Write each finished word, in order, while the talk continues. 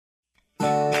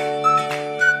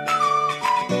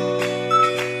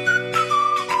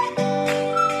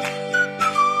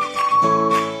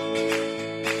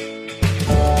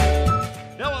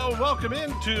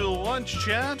to Lunch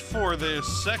Chat for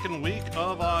this second week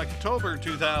of October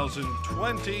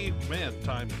 2020. Man,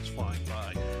 time is flying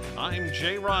by. I'm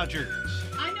Jay Rogers.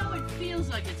 I know it feels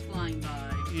like it's flying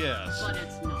by. Yes. But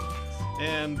it's not.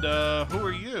 And who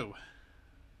are you?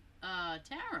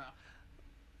 Tara.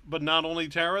 But not only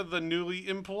Tara, the newly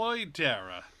employed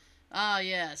Tara. Ah,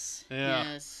 yes. Yeah.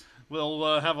 Yes.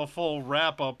 We'll have a full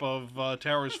wrap-up of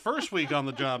Tara's first week on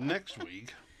the job next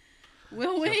week.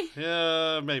 Will we?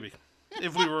 Yeah, maybe.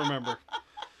 If we remember.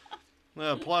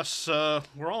 Plus,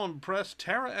 we're all impressed.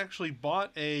 Tara actually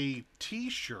bought a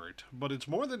t-shirt, but it's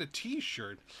more than a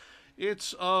t-shirt.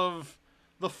 It's of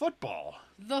the football.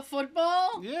 The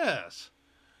football? Yes.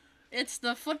 It's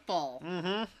the football.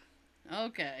 Mm-hmm.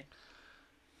 Okay.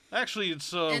 Actually,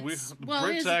 it's well,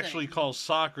 Brits here's the actually thing. call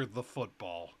soccer the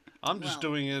football. I'm just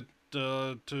Well. doing it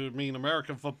to mean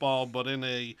American football, but in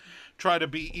a try to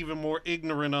be even more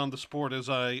ignorant on the sport as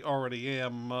I already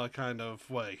am kind of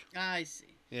way. I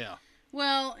see. Yeah.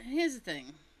 Well, here's the thing.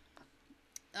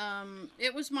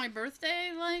 It was my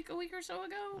birthday like a week or so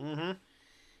ago.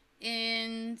 Mm-hmm.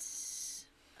 And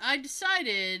I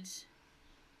decided,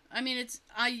 I mean,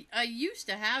 I used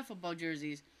to have football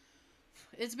jerseys.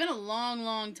 It's been a long,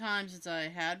 long time since I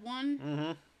had one.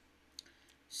 Mm-hmm.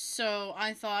 So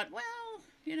I thought, well,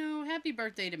 happy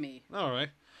birthday to me. All right.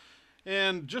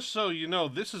 And just so you know,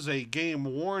 this is a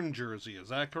game-worn jersey. Is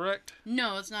that correct?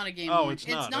 No, it's not a game Oh, worn. it's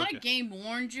not, a okay. game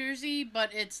worn jersey,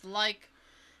 but it's not.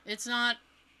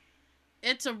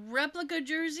 It's a replica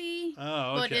jersey,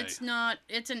 Oh, okay. but it's not.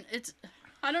 It's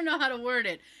I don't know how to word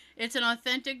it. It's an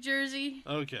authentic jersey,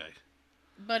 Okay.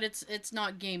 but it's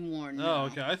not game worn. Oh,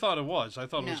 no. okay. I thought it was. I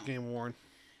thought it was No. game-worn.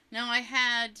 Now I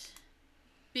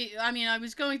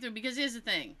was going through, because here's the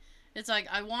thing. It's like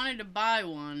I wanted to buy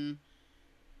one,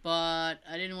 but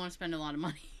I didn't want to spend a lot of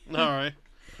money. All right.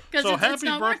 'Cause So it's happy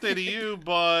not birthday worth to it. you,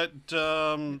 but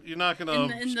you're not going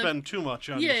to In the- spend too much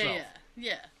on Yeah, yourself.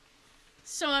 yeah.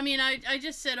 So I mean, I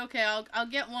just said, okay, I'll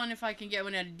get one if I can get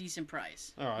one at a decent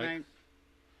price. All right.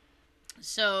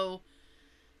 So,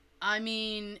 I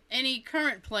mean, any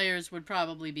current players would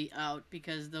probably be out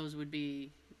because those would be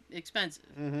expensive.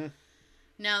 Mm-hmm.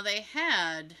 Now they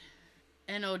had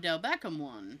an Odell Beckham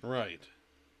one, Right.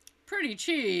 pretty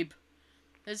cheap,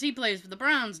 as he plays for the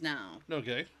Browns now.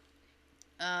 Okay.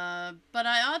 But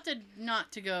I opted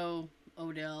not to go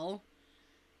Odell,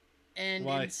 and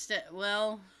Why? instead,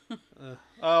 well, He's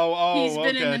he's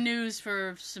been okay. in the news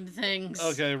for some things.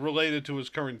 Okay, related to his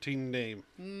current team name.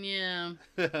 Yeah.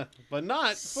 But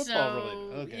not football So,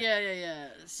 related. Okay. Yeah.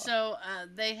 So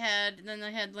they had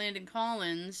Landon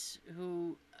Collins,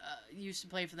 who used to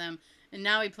play for them, and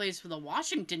now he plays for the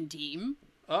Washington team,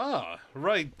 Ah,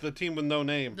 right. The team with no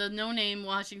name. the no-name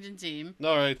Washington team.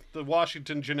 All right. The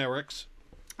Washington Generics.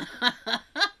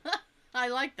 I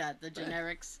like that, the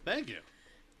generics. Thank you.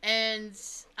 And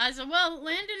I said, well,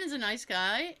 Landon is a nice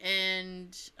guy,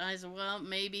 and I said, well,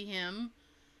 maybe him.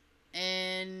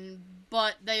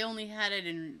 But they only had it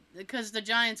because the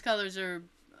Giants colors are,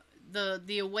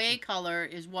 the away color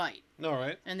is white, All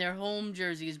right. and their home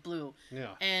jersey is blue.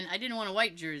 Yeah. And I didn't want a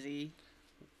white jersey,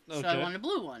 Okay. so I wanted a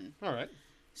blue one. All right.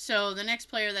 So the next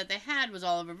player that they had was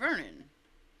Oliver Vernon.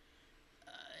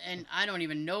 And I don't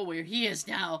even know where he is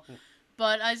now.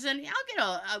 But I said,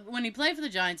 I'll get when he played for the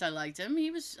Giants, I liked him. He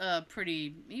was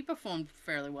he performed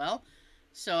fairly well.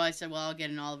 So I said, well, I'll get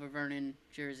an Oliver Vernon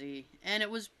jersey. And it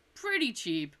was pretty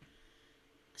cheap.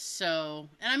 So,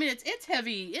 and I mean, it's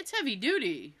heavy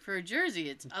duty for a jersey.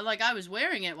 It's like I was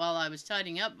wearing it while I was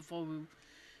tidying up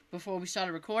before we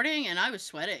started recording, and I was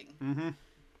sweating. Mm-hmm. I'm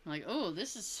like, oh,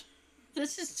 this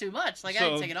is too much. Like, I had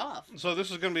to take it off. So this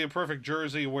is going to be a perfect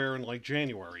jersey to wear in like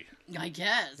January. I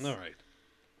guess. All right.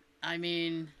 I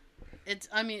mean, it's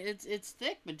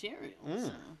thick material. Mm.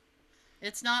 So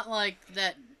it's not like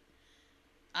that.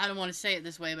 I don't want to say it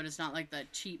this way, but it's not like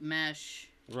that cheap mesh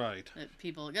Right. that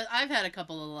people. I've had a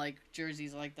couple of like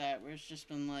jerseys like that where it's just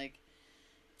been like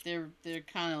they're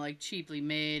kind of like cheaply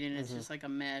made, and it's just like a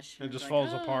mesh. It and just it's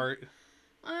falls like, oh. apart.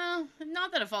 Well,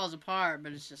 not that it falls apart,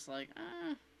 but it's just like,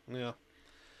 Yeah.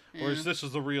 yeah. Whereas this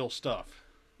is the real stuff.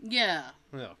 Yeah,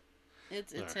 Yeah.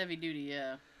 it's Alright. heavy duty.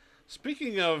 Yeah.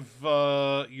 Speaking of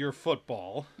your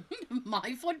football,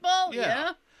 My football. Yeah.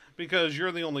 Yeah. because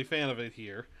you're the only fan of it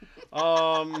here.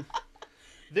 All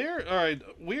right,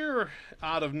 we're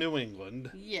out of New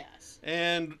England, Yes.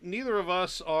 and neither of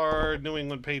us are New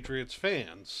England Patriots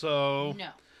fans. So, No.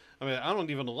 I mean, I don't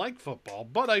even like football,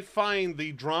 but I find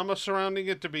the drama surrounding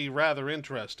it to be rather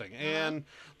interesting. And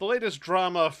the latest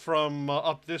drama from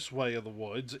up this way of the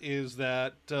woods is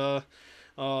that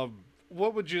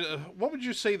what would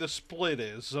you say the split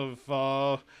is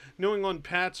of New England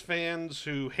Pats fans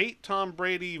who hate Tom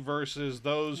Brady versus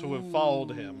those who have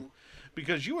followed him? Ooh.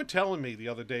 Because you were telling me the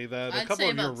other day that a I'd couple say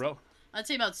of your about I'd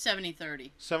say about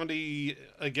 70-30. 70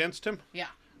 against him. Yeah.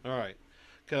 All right,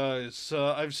 because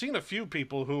I've seen a few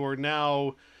people who are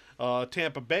now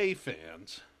Tampa Bay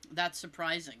fans. That's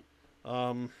surprising.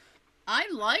 Um,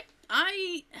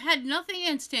 I had nothing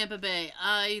against Tampa Bay.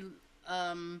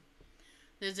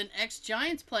 There's an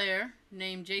ex-Giants player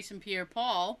named Jason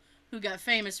Pierre-Paul who got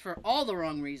famous for all the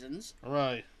wrong reasons.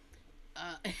 right.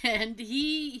 And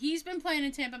he's been playing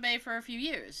in Tampa Bay for a few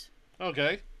years.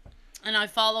 Okay. And I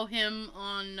follow him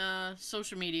on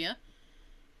social media.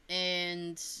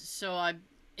 And so I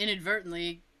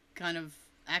inadvertently kind of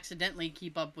accidentally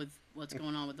keep up with what's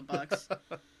going on with the Bucks.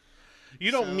 You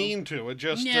don't So- mean to. It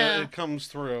just Yeah. it comes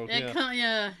through.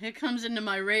 It comes into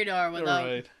my radar without.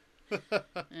 Right.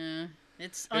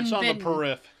 It's It's on the unbidden.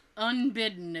 periph.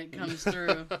 Unbidden, it comes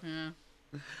through. Yeah.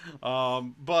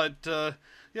 But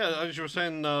yeah, as you were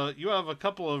saying, you have a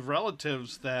couple of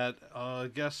relatives that I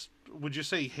guess would you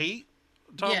say hate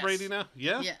Tom Yes. Brady now?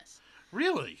 Yeah. Yes.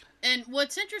 Really? And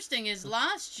what's interesting is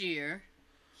last year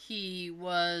he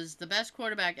was the best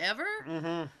quarterback ever.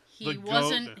 Mm-hmm. He The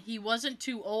wasn't. GOAT. He wasn't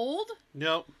too old.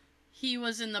 Yep. He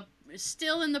was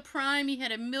still in the prime. He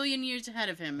had a million years ahead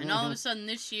of him, and all of a sudden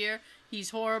this year he's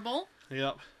horrible.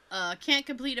 Yep. Can't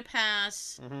complete a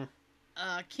pass. Mm-hmm.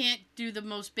 Can't do the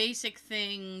most basic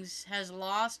things. Has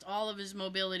lost all of his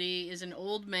mobility. Is an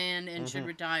old man and should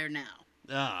retire now.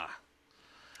 Ah.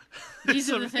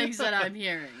 These are the things that I'm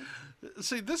hearing.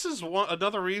 See, this is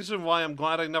another reason why I'm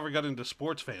glad I never got into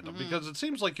sports fandom, because it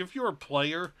seems like if you're a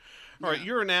player, all right, Yeah.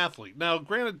 you're an athlete. Now,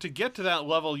 granted, to get to that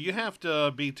level, you have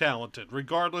to be talented,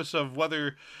 regardless of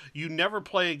whether you never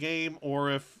play a game or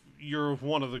if you're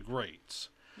one of the greats.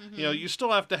 You know, you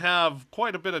still have to have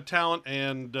quite a bit of talent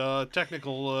and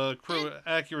technical crew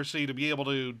accuracy to be able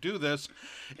to do this.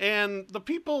 And the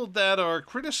people that are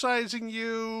criticizing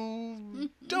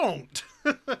you don't.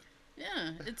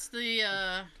 Yeah, it's the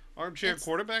Armchair It's-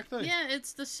 quarterback thing? yeah,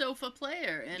 it's the sofa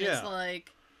player, and Yeah. it's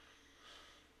like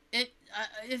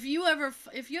if you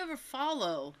ever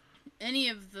follow any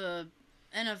of the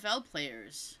NFL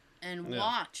players and Yeah.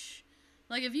 watch,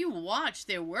 like if you watch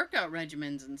their workout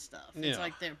regimens and stuff, it's Yeah.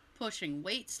 like they're pushing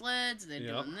weight sleds, they're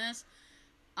Yep. doing this.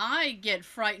 I get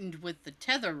frightened with the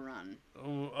tether run.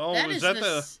 Oh, That is is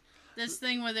that this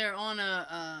thing where they're on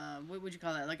a what would you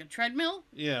call that? Like a treadmill,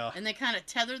 Yeah. and they kind of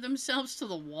tether themselves to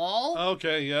the wall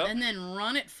Okay, yeah. and then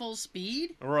run at full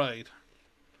speed. Right.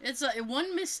 It's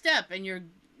one misstep and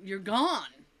you're gone.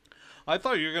 I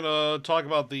thought you were going to talk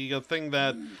about the thing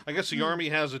that I guess the Army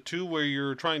has it too, where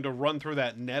you're trying to run through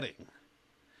that netting.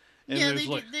 And Yeah, there's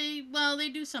they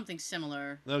do something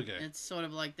similar. Okay. It's sort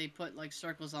of like they put like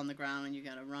circles on the ground and you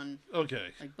gotta run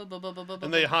Okay. like bu- bu- bu- bu- bu- bu-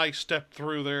 And they bu- high step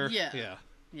through there. Yeah. Yeah.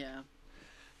 Yeah.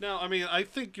 Now, I mean, I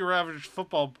think your average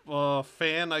football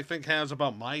fan, I think, has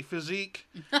about my physique.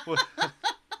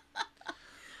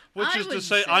 Which I is to wouldn't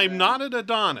say, say I'm that. not an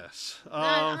Adonis.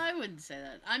 I wouldn't say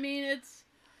that. I mean, it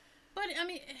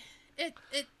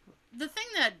the thing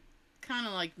that kind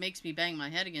of like makes me bang my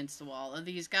head against the wall are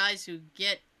these guys who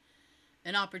get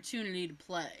an opportunity to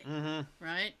play, Mm-hmm.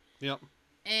 right? Yep.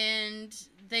 And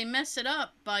they mess it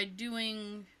up by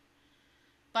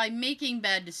making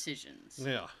bad decisions,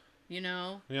 Yeah. you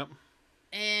know? Yep.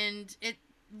 And it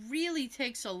really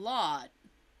takes a lot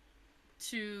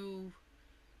to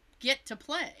get to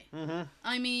play. Mm-hmm.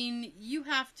 I mean, you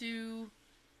have to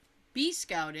be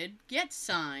scouted, get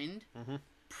signed, Mhm.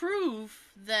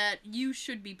 prove that you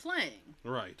should be playing,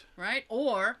 Right. right?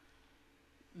 Or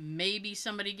maybe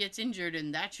somebody gets injured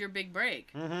and that's your big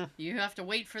break. Mm-hmm. You have to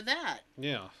wait for that.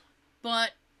 Yeah.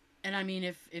 But, and I mean,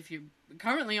 if you're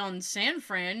currently on San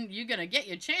Fran, you're going to get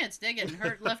your chance. They're getting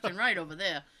hurt left and right over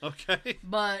there. Okay.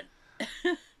 But,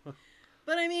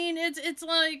 but I mean, it's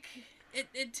like,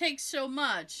 it takes so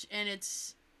much, and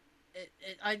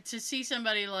to see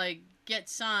somebody, like, get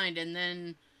signed and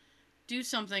then do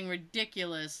something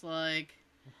ridiculous, like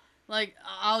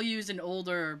I'll use an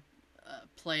older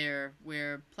player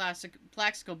where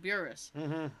Plaxico Burress,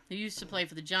 Mm-hmm. he used to play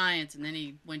for the Giants, and then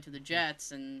he went to the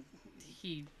Jets, and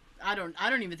I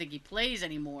don't even think he plays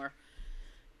anymore.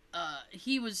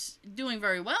 He was doing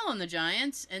very well on the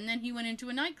Giants, and then he went into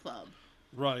a nightclub,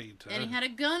 Right. and he had a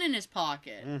gun in his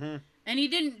pocket, Mm-hmm. and he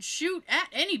didn't shoot at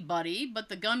anybody, but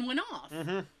the gun went off.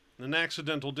 Mm-hmm. An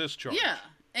accidental discharge. Yeah,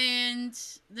 and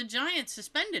the Giants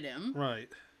suspended him, Right.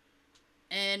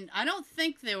 and I don't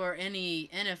think there were any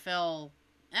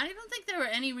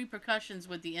repercussions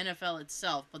with the NFL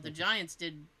itself, but the Giants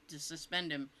did to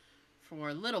suspend him for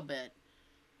a little bit.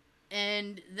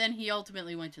 And then he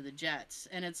ultimately went to the Jets.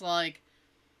 And it's like,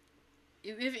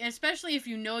 especially if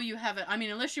you know you have it. I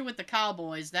mean, unless you're with the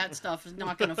Cowboys, that stuff is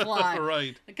not going to fly.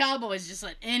 Right. The Cowboys just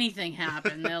let anything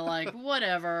happen. They're like,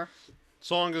 whatever.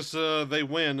 As long as they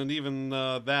win, and even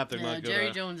that they're not going to...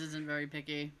 Jerry Jones isn't very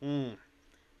picky.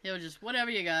 He'll just,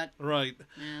 whatever you got. Right.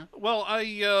 Yeah. Well,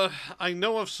 I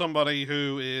know of somebody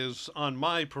who is on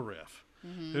my periph,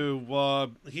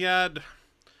 who he had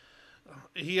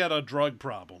a drug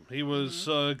problem. He was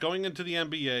going into the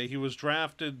NBA. He was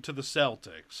drafted to the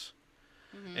Celtics.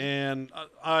 And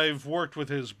I've worked with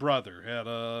his brother at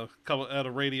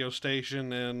a radio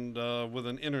station and with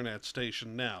an internet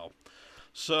station now.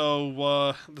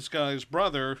 So this guy's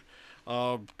brother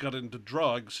got into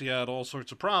drugs. He had all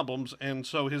sorts of problems, and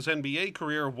so his NBA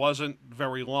career wasn't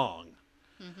very long.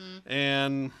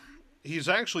 And he's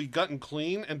actually gotten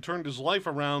clean and turned his life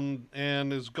around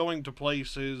and is going to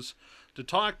places to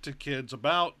talk to kids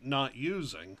about not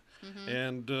using.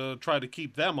 And try to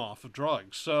keep them off of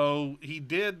drugs. So he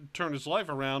did turn his life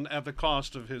around at the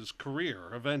cost of his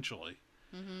career eventually.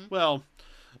 Well,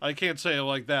 I can't say it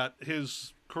like that.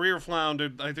 His career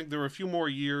floundered. I think there were a few more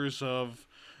years of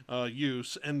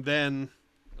use, and then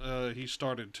he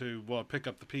started to pick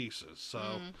up the pieces.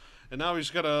 So, and now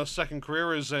he's got a second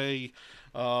career as a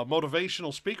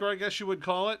motivational speaker, I guess you would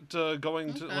call it,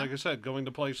 going to, like I said, going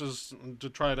to places to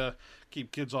try to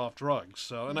keep kids off drugs.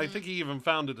 So, and I think he even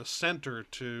founded a center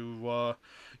to,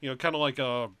 kind of like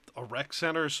a rec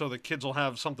center, so the kids will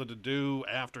have something to do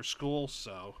after school.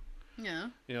 So,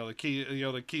 to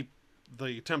keep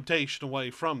the temptation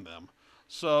away from them.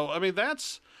 So, I mean,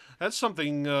 that's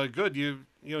something good.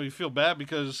 You feel bad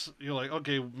because you're like,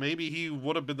 okay, maybe he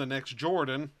would have been the next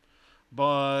Jordan,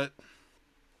 but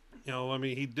I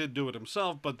mean, he did do it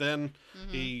himself, but then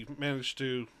he managed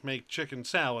to make chicken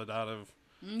salad out of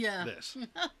this.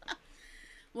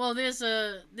 Well, there's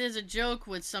a joke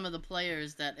with some of the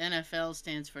players that NFL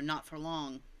stands for not for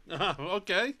long.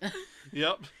 Okay.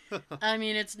 Yep. I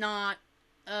mean, it's not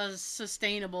a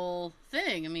sustainable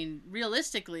thing. I mean,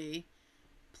 realistically,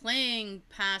 playing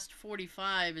past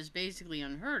 45 is basically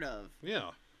unheard of. Yeah.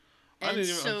 I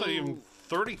thought even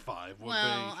 35 would be.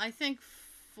 Well, I think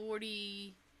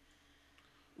 40...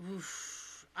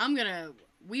 Oof.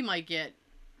 We might get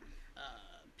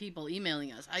people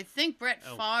emailing us. I think Brett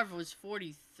Favre was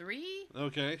 43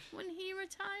 okay. when he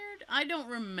retired. I don't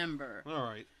remember. All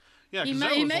right. Yeah, he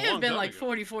may have been like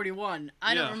 40, 41.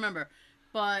 I don't remember.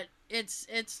 But it's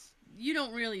you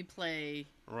don't really play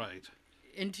right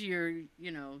into your,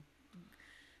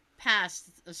 past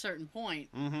a certain point.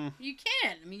 You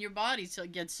can't. I mean, your body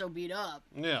gets so beat up.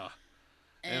 Yeah.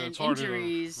 And it's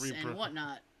injuries and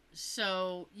whatnot.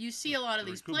 So you see a lot of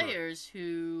these players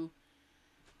who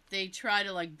they try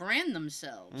to like brand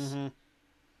themselves.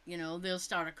 They'll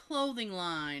start a clothing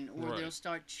line, or they'll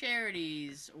start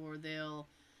charities, or they'll,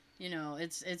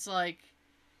 it's like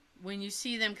when you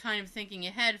see them kind of thinking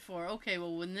ahead for, okay,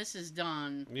 well, when this is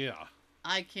done,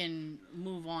 I can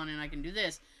move on and I can do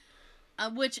this,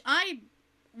 which I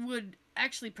would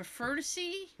actually prefer to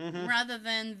see rather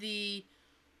than the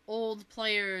old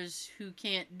players who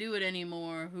can't do it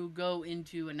anymore who go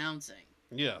into announcing.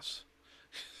 Yes.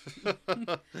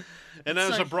 And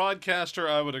as a broadcaster,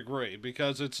 I would agree,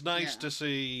 because it's nice to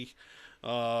see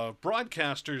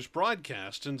broadcasters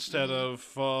broadcast instead of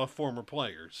former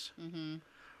players.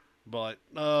 But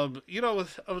I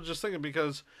was just thinking,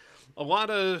 because a lot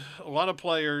of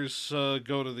players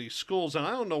go to these schools, and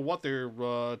I don't know what they're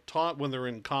taught when they're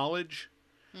in college.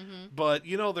 But,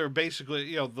 they're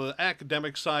basically, the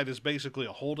academic side is basically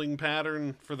a holding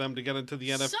pattern for them to get into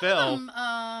the NFL. Some of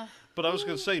them, but I was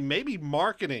going to say, maybe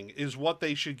marketing is what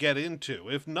they should get into.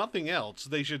 If nothing else,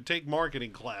 they should take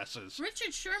marketing classes.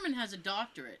 Richard Sherman has a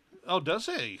doctorate. Oh, does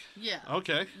he? Yeah.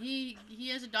 Okay. He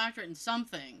has a doctorate in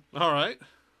something. All right.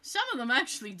 Some of them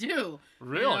actually do.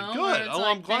 Really? Good. Oh,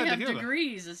 I'm glad to hear that. They have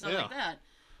degrees and stuff like that.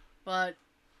 But,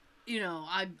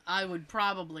 I would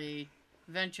probably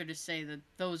venture to say that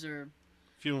those are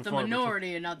the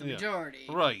minority and not the majority.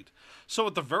 Right. So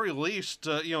at the very least,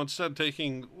 instead of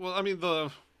taking, what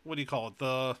do you call it?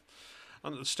 The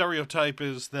stereotype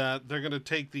is that they're going to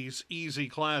take these easy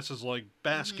classes like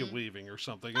basket weaving or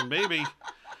something,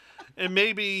 and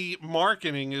maybe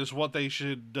marketing is what they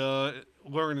should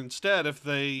learn instead, if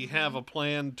they have a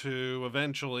plan to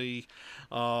eventually,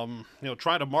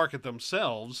 try to market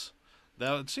themselves.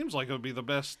 That it seems like it would be the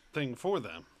best thing for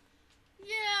them.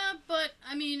 Yeah, but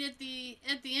I mean, at the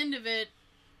end of it,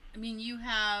 I mean, you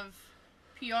have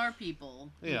PR people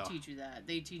who teach you that.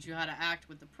 They teach you how to act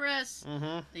with the press.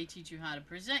 They teach you how to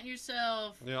present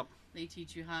yourself. Yep. They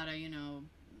teach you how to,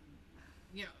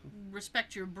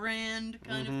 respect your brand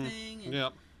kind of thing. And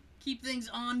Yep. keep things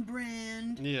on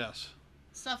brand. Yes.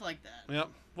 Stuff like that. Yep.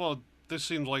 Well, this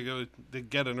seems like they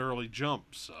get an early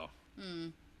jump, so.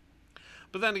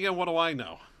 But then again, what do I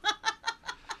know?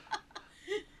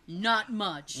 Not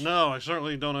much. No, I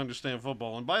certainly don't understand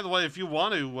football. And by the way, if you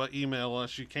want to email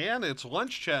us, you can. It's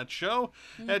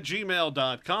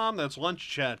lunchchatshow@gmail.com. That's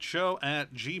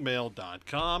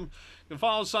lunchchatshow@gmail.com. You can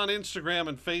follow us on Instagram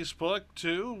and Facebook,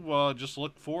 too. Just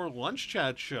look for Lunch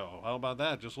Chat Show. How about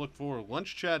that? Just look for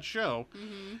Lunch Chat Show,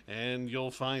 and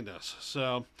you'll find us.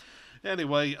 So,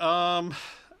 anyway, how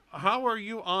are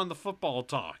you on the football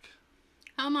talk?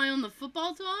 How am I on the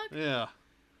football talk? Yeah.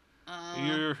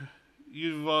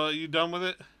 You done with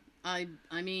it? I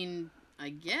mean, I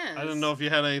guess. I didn't know if you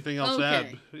had anything else to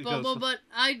add. Because...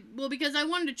 because I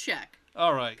wanted to check.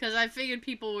 All right. Because I figured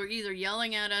people were either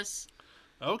yelling at us.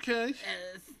 Okay.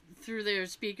 Through their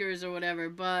speakers or whatever,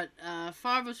 but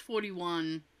Favre was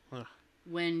 41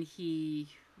 when he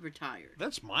retired.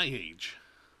 That's my age.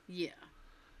 Yeah.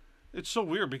 It's so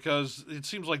weird because it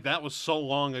seems like that was so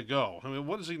long ago. I mean,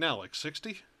 what is he now, like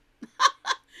 60?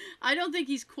 I don't think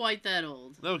he's quite that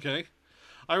old. Okay.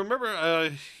 I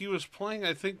remember he was playing,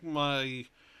 I think, my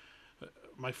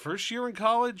first year in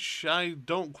college. I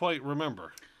don't quite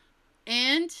remember.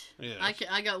 And yes.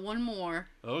 I got one more.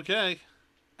 Okay.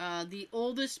 The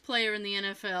oldest player in the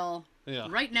NFL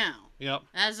right now, yep,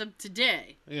 as of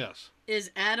today, yes, is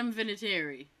Adam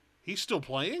Vinatieri. He's still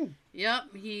playing?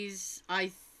 Yep, he's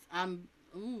I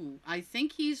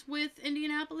think he's with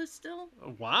Indianapolis still.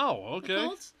 Wow, okay. The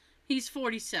Colts. He's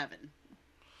 47.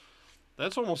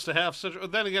 That's almost a half century.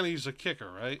 Then again, he's a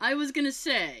kicker, right? I was gonna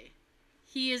say,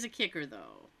 he is a kicker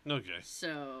though. Okay.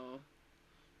 So,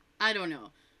 I don't know.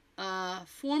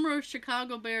 Former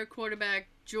Chicago Bear quarterback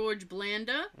George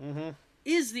Blanda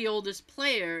is the oldest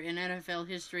player in NFL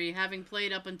history, having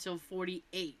played up until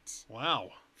 48.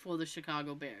 Wow. For the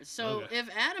Chicago Bears. So if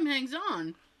Adam hangs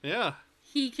on,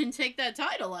 he can take that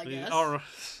title, I guess. All right.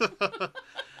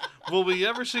 Will we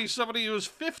ever see somebody who's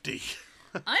 50?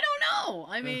 I don't know.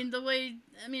 I mean,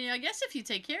 I guess if you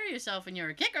take care of yourself and you're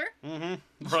a kicker,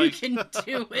 right. you can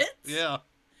do it. Yeah.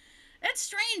 It's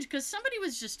strange because somebody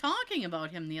was just talking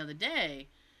about him the other day.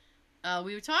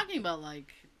 We were talking about,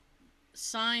 like,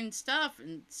 signed stuff,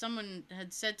 and someone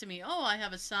had said to me, I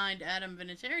have a signed Adam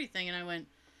Vinatieri thing, and I went,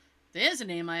 there's a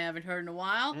name I haven't heard in a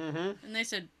while. And they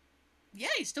said, yeah,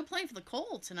 he's still playing for the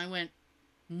Colts. And I went,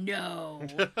 no.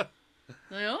 Like,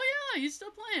 oh, yeah, he's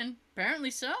still playing.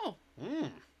 Apparently so.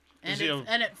 And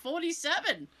at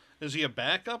 47. Is he a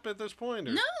backup at this point?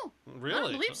 Or? No. Really? I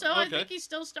don't believe so. Okay. I think he's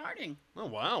still starting. Oh,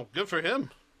 wow. Good for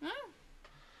him. Oh.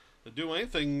 To do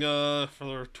anything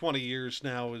for 20 years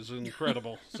now is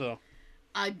incredible. So.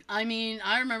 I mean,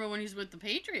 I remember when he was with the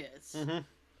Patriots.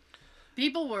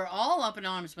 People were all up in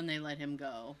arms when they let him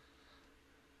go.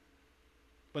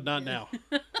 But not now.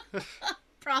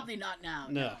 Probably not now.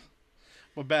 No.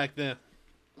 But back then.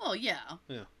 Well, yeah.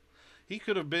 Yeah. He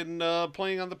could have been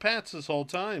playing on the Pats this whole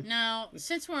time. Now,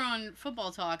 since we're on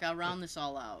football talk, I'll round this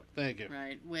all out. Thank you.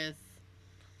 Right, with...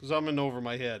 Because I'm in over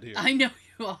my head here. I know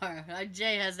you are.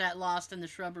 Jay has that lost in the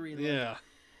shrubbery look. Yeah.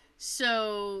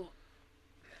 So,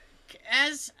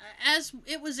 as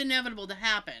it was inevitable to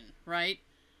happen, right?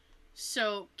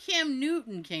 So, Cam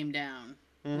Newton came down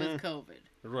with COVID.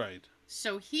 Right.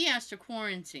 So, he has to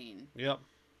quarantine. Yep.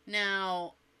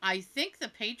 Now, I think the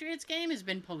Patriots game has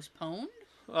been postponed.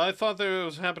 I thought that it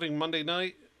was happening Monday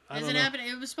night. Is it happening?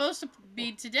 It was supposed to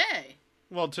be today.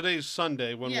 Well, today's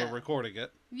Sunday when we're recording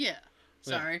it. Yeah.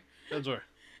 Sorry. Yeah, that's right.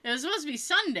 It was supposed to be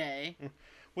Sunday.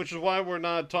 Which is why we're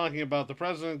not talking about the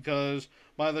president, because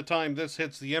by the time this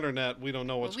hits the internet, we don't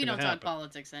know what's going to happen. We don't talk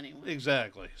politics anyway.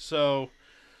 Exactly. So...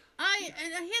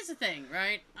 here's the thing,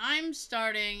 right? I'm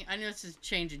starting... I know this is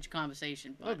changing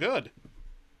conversation, but... Oh, good.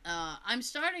 I'm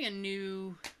starting a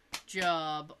new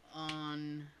job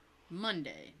on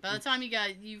Monday. By the time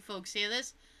you folks hear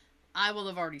this, I will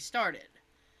have already started.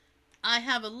 I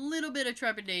have a little bit of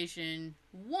trepidation.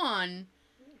 One,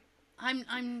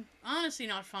 I'm honestly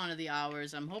not fond of the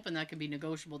hours. I'm hoping that can be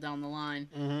negotiable down the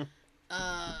line.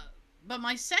 But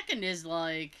my second is,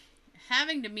 like,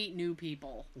 having to meet new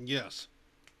people. Yes.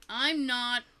 I'm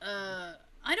not,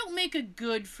 I don't make a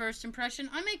good first impression.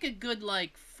 I make a good,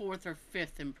 like, fourth or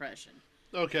fifth impression.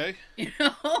 Okay. You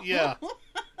know? Yeah.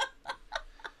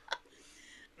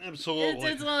 Absolutely.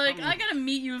 It's like, I gotta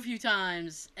meet you a few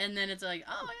times, and then it's like,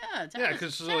 oh, yeah,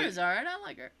 Tara's alright, I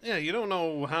like her. Yeah, you don't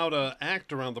know how to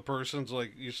act around the person. It's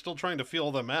like, you're still trying to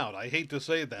feel them out. I hate to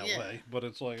say it that way, but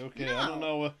it's like, okay, I don't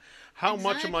know how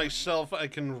much of myself I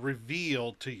can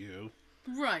reveal to you.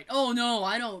 Right. Oh, no,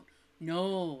 I don't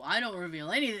No, I don't reveal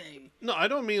anything. No, I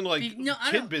don't mean like No,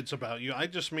 I don't. tidbits about you. I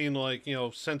just mean like,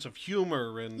 sense of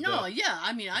humor and. No, yeah,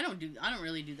 I mean, I don't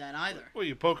really do that either. Well,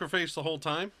 you poker face the whole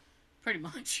time? Pretty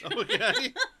much.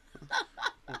 Okay.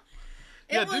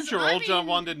 Yeah, did your old job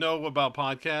wanted to know about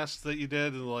podcasts that you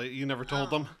did and like you never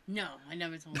told them? No, I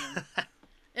never told them.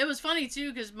 It was funny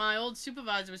too because my old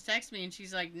supervisor was texting me and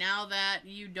she's like, "Now that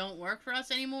you don't work for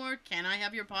us anymore, can I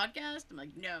have your podcast?" I'm like,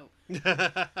 "No."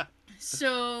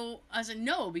 So I said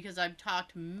no because I've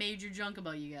talked major junk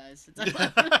about you guys.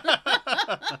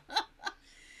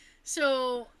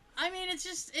 So I mean,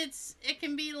 it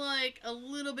can be like a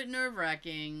little bit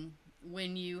nerve-wracking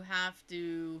when you have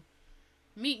to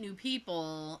meet new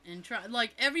people and try.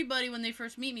 Like everybody when they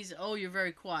first meet me says, "Oh, you're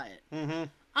very quiet." Mm-hmm.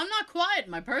 I'm not quiet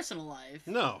in my personal life.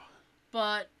 No.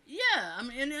 But yeah, I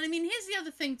mean, here's the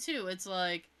other thing too. It's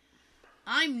like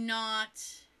I'm not,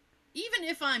 even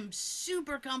if I'm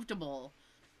super comfortable,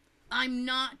 I'm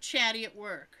not chatty at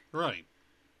work. Right.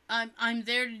 I'm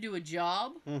there to do a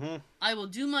job. Mm-hmm. I will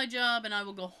do my job and I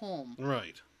will go home.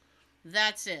 Right.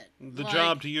 That's it. The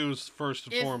job to use first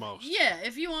and foremost. Yeah,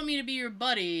 if you want me to be your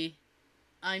buddy,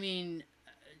 I mean,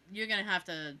 you're gonna have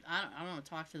to. I don't know.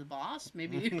 Talk to the boss.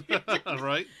 Maybe.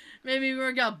 Right. Maybe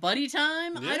we got buddy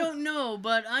time. Yeah. I don't know,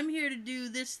 but I'm here to do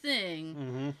this thing.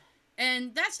 Mm-hmm.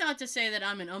 And that's not to say that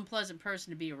I'm an unpleasant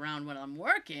person to be around when I'm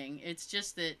working. It's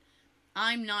just that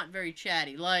I'm not very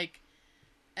chatty. Like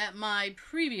at my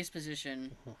previous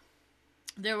position,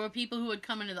 there were people who would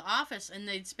come into the office and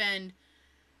they'd spend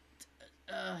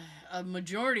a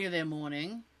majority of their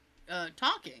morning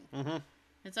talking. Mm-hmm.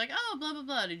 It's like, oh, blah, blah,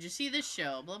 blah. Did you see this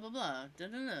show? Blah, blah, blah. Da,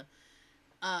 da,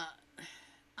 da.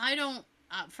 I don't...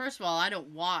 first of all, I don't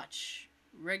watch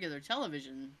regular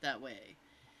television that way.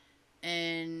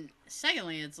 And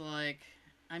secondly, it's like...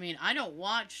 I mean, I don't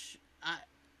watch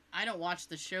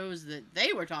the shows that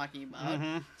they were talking about.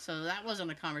 Mm-hmm. So that wasn't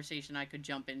a conversation I could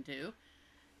jump into.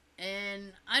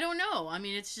 And I don't know. I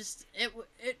mean, it's just...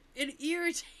 It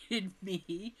irritated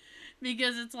me.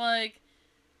 Because it's like...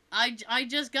 I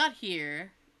just got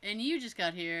here, and you just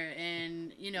got here,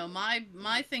 and,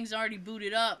 my thing's already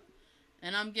booted up,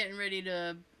 and I'm getting ready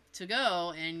to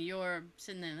go, and you're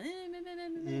sitting there,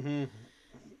 Mm-hmm.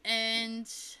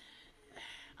 and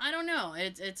I don't know.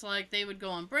 It's like they would go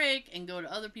on break and go to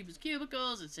other people's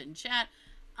cubicles and sit and chat.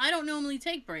 I don't normally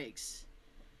take breaks.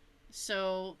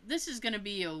 So this is going to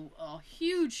be a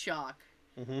huge shock,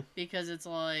 Mm-hmm. because it's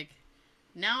like,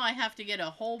 now I have to get a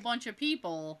whole bunch of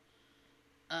people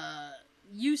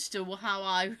used to how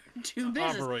I do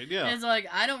business. Operate, yeah. And it's like,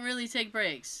 I don't really take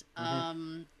breaks.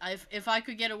 Mm-hmm. If I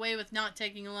could get away with not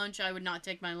taking a lunch, I would not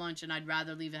take my lunch, and I'd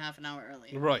rather leave a half an hour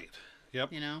early. Right.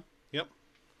 Yep. Yep.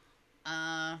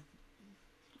 I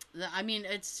mean,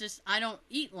 it's just, I don't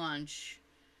eat lunch.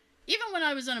 Even when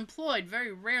I was unemployed,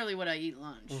 very rarely would I eat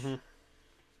lunch. Mm-hmm.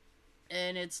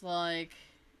 And it's like,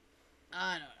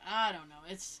 I don't know.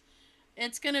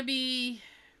 It's gonna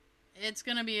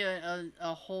be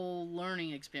a whole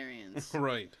learning experience.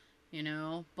 Right.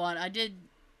 But I did,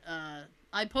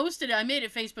 I posted it, I made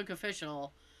it Facebook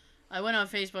official. I went on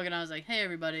Facebook and I was like, hey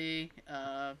everybody,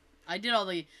 I did all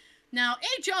the, now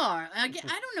HR, I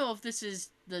don't know if this is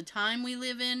the time we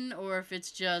live in or if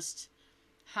it's just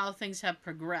how things have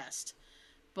progressed,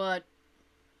 but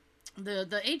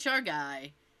the HR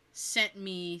guy sent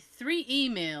me 3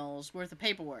 emails worth of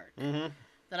paperwork Mm-hmm.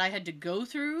 that I had to go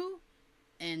through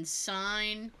and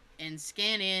sign and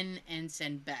scan in and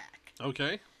send back.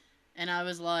 Okay. And I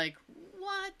was like,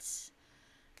 what?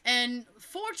 And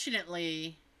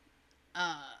fortunately,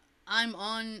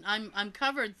 I'm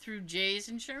covered through Jay's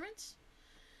insurance.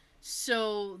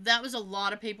 So that was a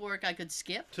lot of paperwork I could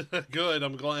skip. Good,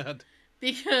 I'm glad.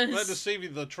 Because Glad to save you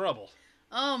the trouble.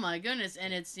 oh my goodness,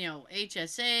 and it's,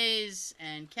 HSAs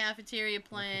and cafeteria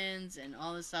plans and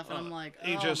all this stuff, and I'm like, oh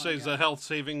HSA my is God. a health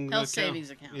savings Savings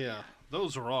account. Yeah,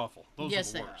 those are awful. Those Yes,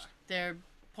 are the they worst. are. They're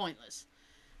pointless.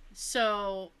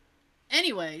 So,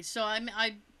 anyway,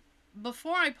 I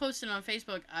before I posted on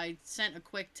Facebook, I sent a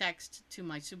quick text to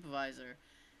my supervisor,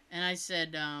 and I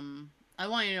said, I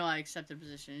want you to know I accepted the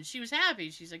position. And she was happy.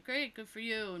 She's like, great, good for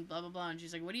you, and blah, blah, blah. And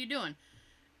she's like, what are you doing?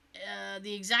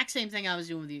 The exact same thing I was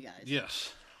doing with you guys.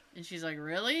 Yes. And she's like,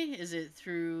 really? Is it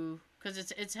through, because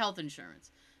it's health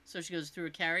insurance. So she goes, through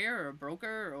a carrier or a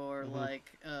broker or Mhm.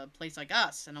 like a place like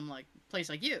us? And I'm like, place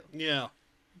like you. Yeah.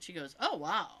 And she goes, oh,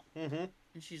 wow. Mm-hmm.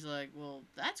 And she's like, well,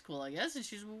 that's cool, I guess. And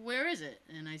she's, well, where is it?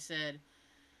 And I said,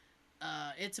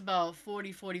 it's about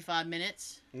 45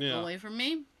 minutes Yeah. away from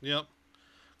me. Yep.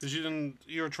 Because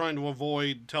you were trying to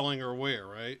avoid telling her where,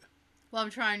 right? Well, I'm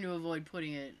trying to avoid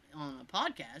putting it on a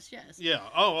podcast. Yes. Yeah.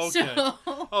 Oh, okay. So,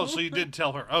 Oh, so you did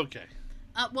tell her. Okay.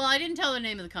 well, I didn't tell her the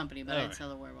name of the company, but I All did right. tell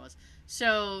her where it was.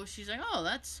 So she's like, "Oh,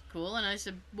 that's cool." And I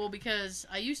said, "Well, because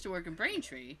I used to work in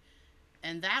Braintree,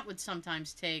 and that would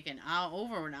sometimes take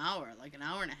over an hour, like an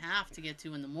hour and a half to get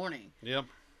to in the morning, Yep.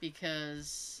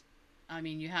 because, I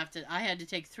mean, I had to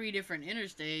take 3 different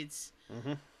interstates,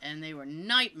 Mm-hmm. and they were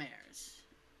nightmares.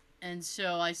 And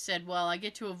so I said, well, I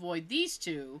get to avoid these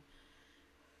 2,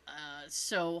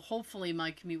 so hopefully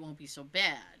my commute won't be so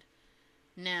bad.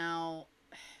 Now,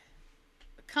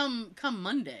 come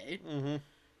Monday, Mm-hmm.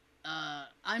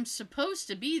 I'm supposed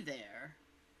to be there.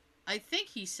 I think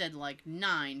he said like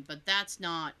 9, but that's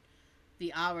not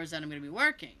the hours that I'm going to be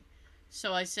working.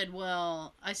 So I said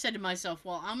to myself,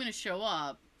 well, I'm going to show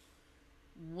up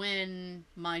when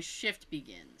my shift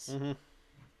begins. Mm-hmm.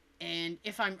 And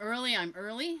if I'm early, I'm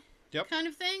early. Yep. Kind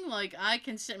of thing. Like, I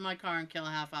can sit in my car and kill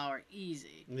a half hour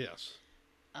easy. Yes.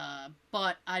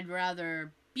 But I'd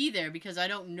rather be there because I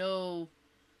don't know.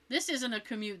 This isn't a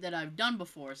commute that I've done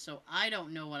before, so I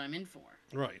don't know what I'm in for.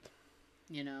 Right.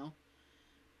 You know?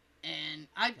 And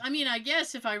I mean, I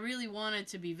guess if I really wanted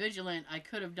to be vigilant, I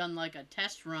could have done like a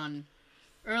test run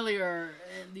earlier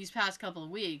these past couple of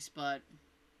weeks, but.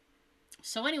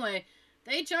 So anyway,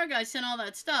 the HR guy sent all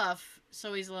that stuff,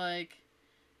 so he's like,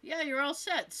 yeah, you're all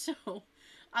set, so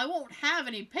I won't have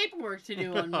any paperwork to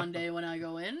do on Monday when I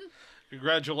go in.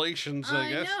 Congratulations, I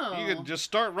guess. know. You can just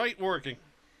start right working.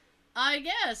 I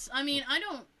guess. I mean,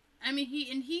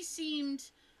 he seemed,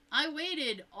 I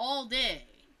waited all day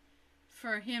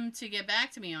for him to get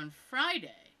back to me on Friday,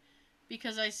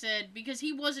 because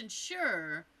he wasn't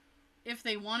sure if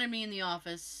they wanted me in the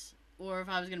office or if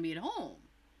I was going to be at home.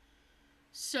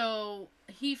 So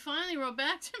he finally wrote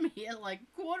back to me at like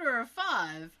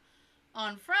 4:45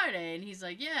 on Friday, and he's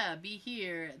like, yeah, be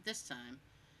here at this time.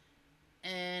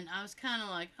 And I was kind of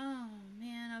like, oh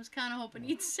man, I was kind of hoping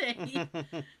he'd say,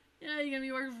 yeah, you're going to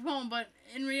be working from home. But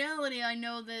in reality, I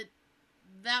know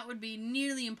that would be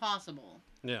nearly impossible.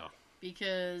 Yeah.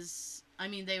 Because, I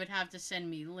mean, they would have to send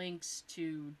me links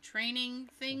to training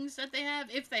things that they have,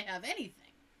 if they have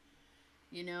anything,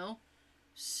 you know?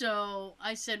 So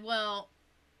I said, well,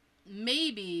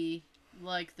 maybe,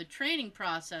 like, the training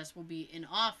process will be in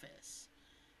office.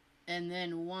 And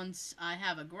then once I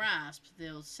have a grasp,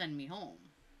 they'll send me home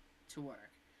to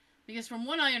work. Because from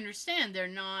what I understand,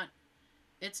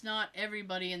 it's not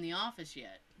everybody in the office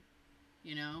yet,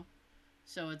 you know?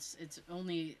 So it's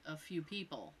only a few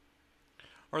people.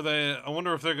 I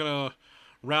wonder if they're going to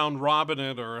round robin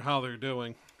it or how they're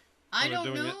doing. I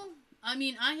don't know. I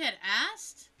mean, I had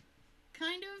asked,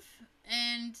 kind of,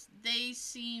 and they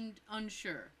seemed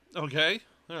unsure. Okay.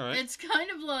 All right. It's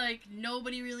kind of like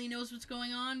nobody really knows what's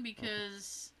going on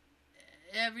because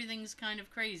everything's kind of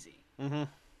crazy. Mm-hmm.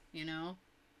 You know?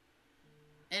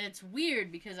 And it's weird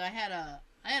because I had a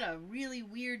really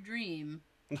weird dream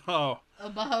Oh.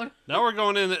 about. Now we're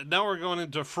going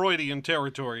into Freudian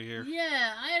territory here.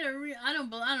 Yeah, I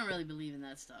don't really believe in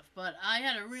that stuff, but I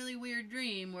had a really weird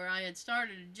dream where I had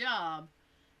started a job,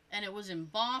 and it was in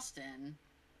Boston.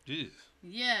 Jeez.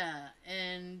 Yeah,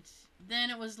 and then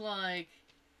it was like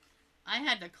I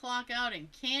had to clock out in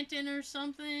Canton or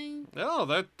something. Oh,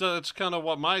 that's kind of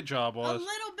what my job A was.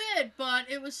 little bit, but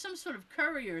it was some sort of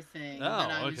courier thing Oh,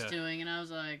 that I was okay. doing, and I was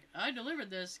like, I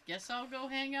delivered this. Guess I'll go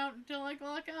hang out until I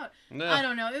clock out. Yeah. I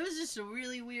don't know. It was just a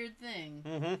really weird thing.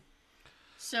 Mm-hmm.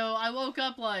 So I woke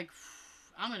up like,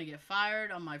 I'm gonna get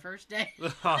fired on my first day.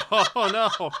 Oh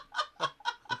no.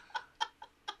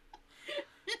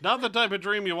 Not the type of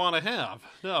dream you want to have.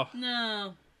 No.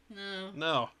 No.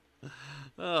 No.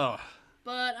 Oh.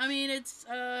 But I mean, it's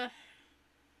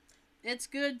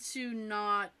good to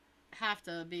not have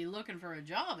to be looking for a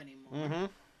job anymore. Mm-hmm.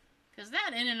 Because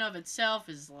that in and of itself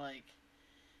is like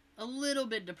a little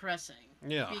bit depressing.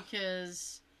 Yeah.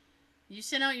 Because you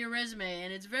send out your resume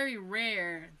and it's very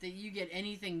rare that you get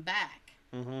anything back.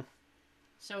 Mm-hmm.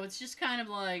 So it's just kind of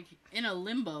like in a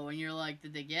limbo, and you're like,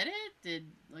 did they get it?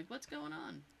 What's going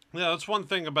on? Yeah, that's one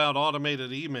thing about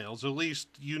automated emails. At least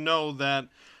you know that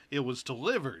it was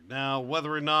delivered. Now,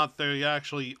 whether or not they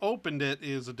actually opened it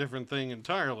is a different thing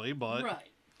entirely, but... Right.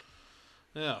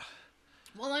 Yeah.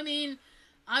 Well, I mean,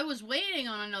 I was waiting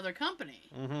on another company.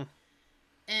 Mm-hmm.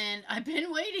 And I've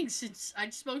been waiting since I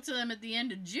spoke to them at the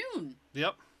end of June.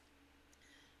 Yep.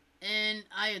 And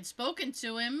I had spoken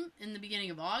to him in the beginning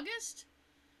of August.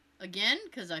 Again,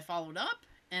 because I followed up.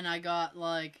 And I got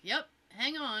like, yep,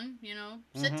 hang on,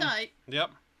 sit tight.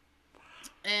 Yep.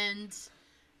 And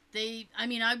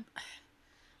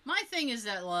my thing is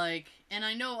that, like, and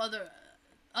I know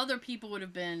other people would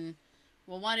have been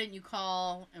well, why didn't you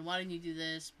call? And why didn't you do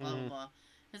this? Blah, Mhm. blah, blah.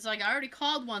 It's like, I already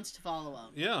called once to follow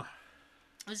up. Yeah.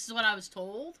 This is what I was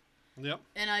told. Yep.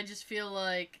 And I just feel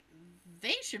like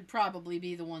they should probably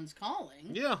be the ones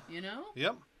calling. Yeah. You know?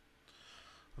 Yep.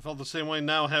 I felt the same way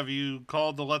now. Have you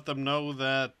called to let them know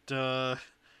that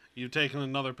you've taken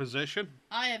another position?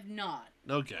 I have not.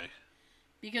 Okay.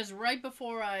 Because right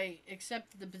before I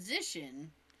accepted the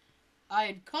position, I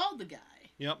had called the guy.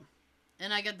 Yep.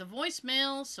 And I got the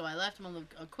voicemail, so I left him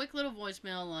a quick little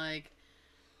voicemail like,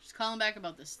 just calling back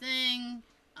about this thing.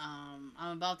 I'm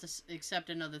about to accept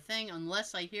another thing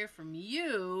unless I hear from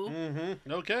you.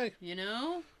 Mm-hmm. Okay. You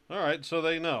know? All right, so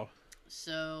they know.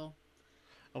 So...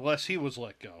 Unless he was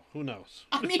let go. Who knows?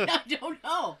 I mean, I don't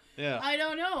know. Yeah. I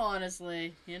don't know,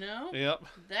 honestly. You know? Yep.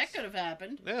 That could have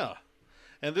happened. Yeah.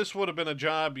 And this would have been a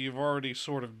job you've already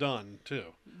sort of done, too.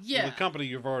 Yeah. With a company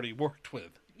you've already worked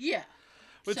with. Yeah.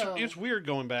 It's weird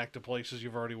going back to places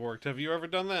you've already worked. Have you ever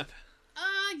done that?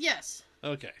 Yes.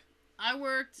 Okay. I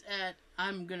worked at...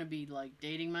 I'm going to be, like,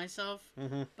 dating myself.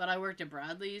 Mm-hmm. But I worked at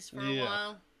Bradley's for a Yeah.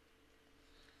 while.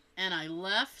 And I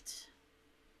left.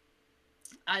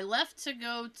 I left to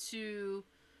go to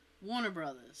Warner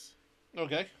Brothers.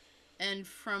 Okay. And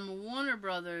from Warner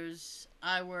Brothers,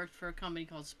 I worked for a company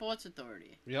called Sports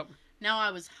Authority. Yep. Now, I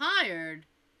was hired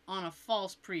on a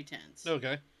false pretense.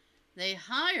 Okay. They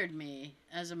hired me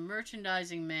as a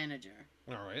merchandising manager.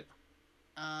 All right.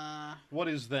 Uh, What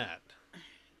is that?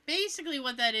 basically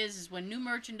what that is when new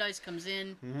merchandise comes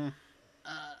in, Mm-hmm.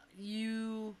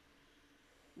 you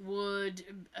would,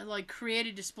 like, create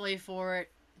a display for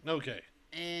it Okay.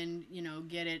 and, you know,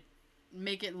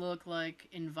 make it look, like,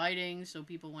 inviting so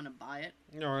people want to buy it.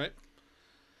 All right.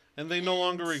 And they no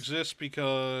longer exist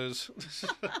because...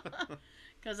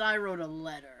 Because I wrote a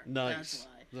letter. Nice. That's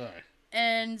why. All right.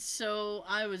 And so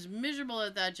I was miserable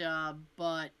at that job,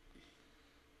 but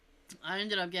I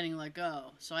ended up getting let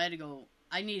go. So I had to go.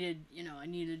 I needed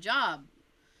a job.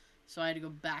 So I had to go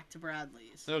back to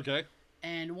Bradley's. Okay.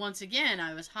 And once again,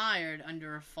 I was hired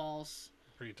under a false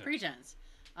pretense.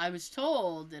 I was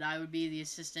told that I would be the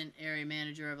assistant area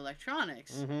manager of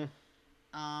electronics.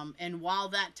 Mm-hmm. And while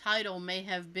that title may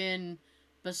have been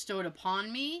bestowed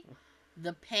upon me,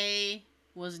 the pay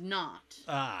was not.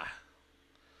 Ah.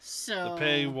 So The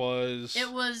pay was...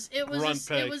 It was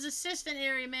pay. it was assistant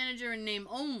area manager in name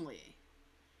only.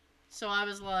 So I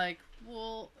was like,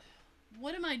 well,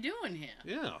 what am I doing here?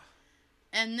 Yeah.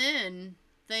 And then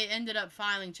they ended up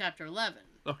filing Chapter 11.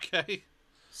 Okay.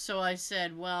 So I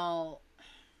said, well,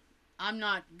 I'm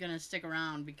not going to stick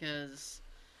around because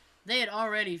they had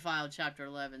already filed Chapter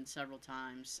 11 several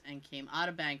times and came out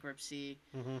of bankruptcy.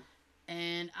 Mm-hmm.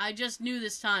 And I just knew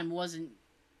this time wasn't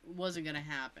going to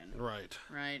happen. Right.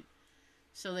 Right?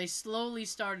 So they slowly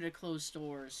started to close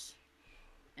stores.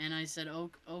 And I said,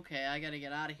 okay, I got to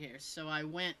get out of here. So I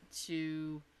went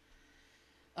to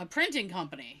a printing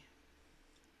company,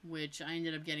 which I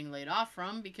ended up getting laid off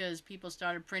from because people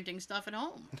started printing stuff at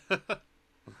home.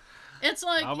 It's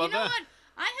like, How you know about that? what?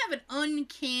 I have an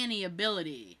uncanny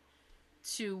ability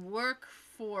to work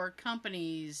for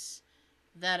companies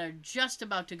that are just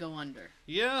about to go under.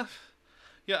 Yeah.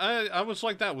 Yeah, I was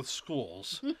like that with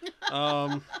schools.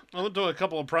 I went to a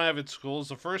couple of private schools.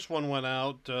 The first one went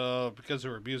out because they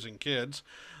were abusing kids.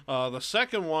 The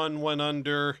second one went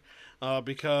under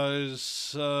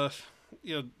because, no,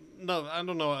 I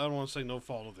don't know. I don't want to say no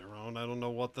fault of their own. I don't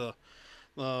know what the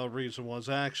reason was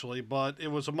actually, but it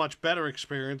was a much better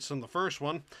experience than the first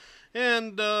one.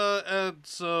 And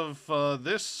as of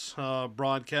this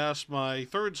broadcast, my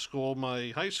third school, my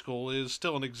high school, is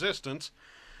still in existence.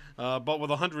 But with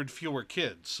 100 fewer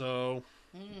kids, so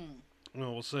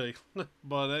we'll see.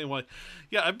 But anyway,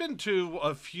 yeah, I've been to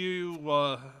a few.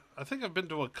 I think I've been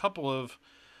to a couple of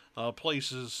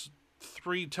places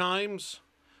 3 times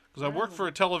because I worked for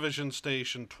a television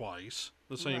station twice,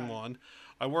 the same Right. one.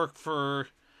 I worked for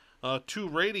 2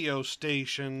 radio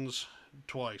stations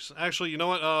twice. Actually, you know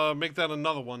what? Make that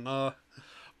another one.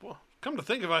 Well, come to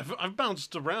think of it, I've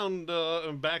bounced around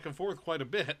back and forth quite a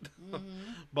bit,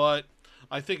 but.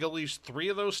 I think at least 3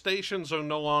 of those stations are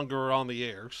no longer on the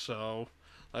air, so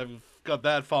I've got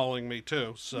that following me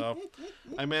too. So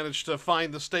I managed to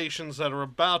find the stations that are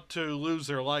about to lose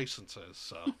their licenses.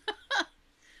 So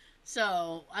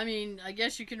So, I mean, I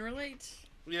guess you can relate.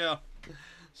 yeah.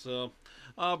 So,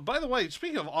 by the way,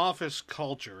 speaking of office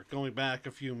culture, going back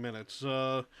a few minutes,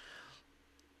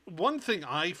 one thing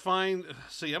I find,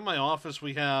 see, at my office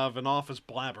we have an office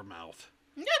blabbermouth.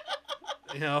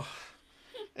 You know.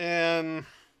 And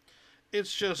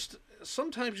it's just,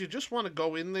 sometimes you just want to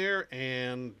go in there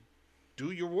and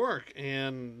do your work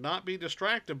and not be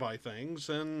distracted by things.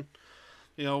 And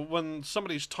When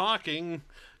somebody's talking,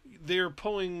 they're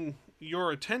pulling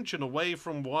your attention away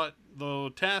from what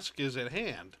the task is at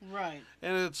hand. Right.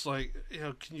 And it's like,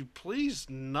 can you please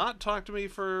not talk to me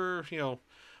for,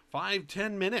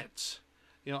 5-10 minutes?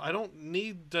 I don't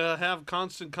need to have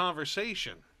constant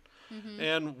conversation. Mm-hmm.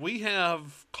 And we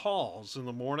have calls in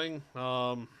the morning,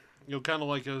 kind of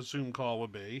like a Zoom call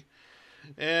would be.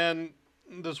 And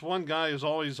this one guy is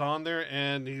always on there,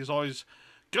 and he's always,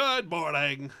 "Good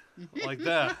morning," like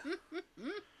that.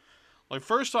 Like,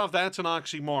 first off, that's an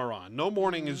oxymoron. No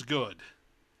morning is good.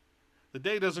 The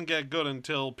day doesn't get good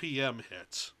until PM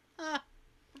hits.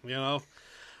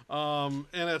 And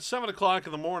at 7 o'clock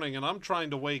in the morning, and I'm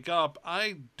trying to wake up,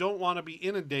 I don't want to be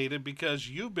inundated because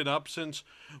you've been up since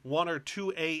 1 or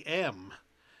 2 a.m.,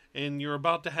 and you're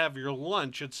about to have your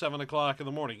lunch at 7 o'clock in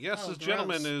the morning. Yes, this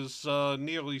gentleman is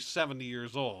nearly 70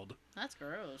 years old. That's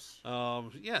gross.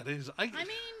 Yeah, it is. I mean,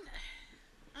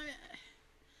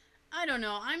 I don't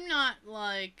know. I'm not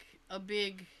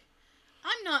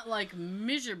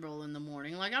miserable in the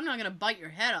morning. Like, I'm not going to bite your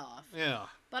head off. Yeah.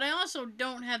 But I also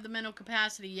don't have the mental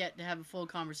capacity yet to have a full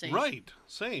conversation. Right.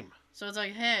 Same. So it's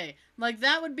like, hey, like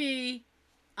that would be,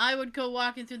 I would go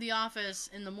walking through the office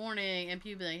in the morning and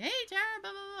people be like, "Hey, Tara,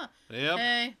 blah, blah, blah." Yep.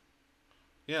 Hey.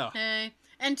 Yeah. Hey.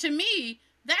 And to me,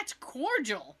 that's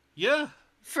cordial. Yeah.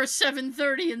 For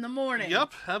 7:30 in the morning.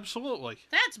 Yep, absolutely.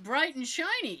 That's bright and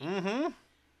shiny. Mm-hmm.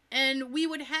 And we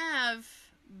would have,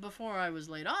 before I was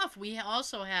laid off, we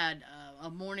also had a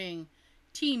morning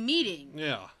team meeting.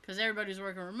 Yeah. Because everybody's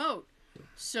working remote.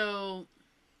 So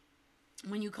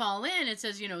when you call in, it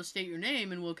says, state your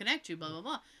name and we'll connect you, blah, blah,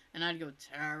 blah. And I'd go,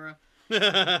 "Tara."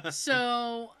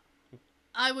 So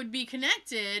I would be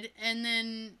connected, and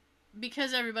then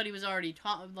because everybody was already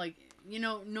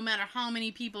no matter how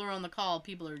many people are on the call,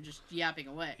 people are just yapping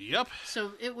away. Yep.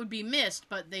 So it would be missed,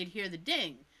 but they'd hear the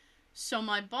ding. So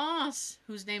my boss,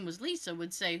 whose name was Lisa,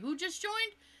 would say, "Who just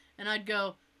joined?" And I'd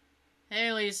go,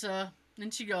 "Hey, Lisa."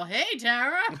 And she'd go, "Hey,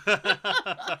 Tara."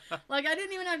 Like, I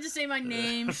didn't even have to say my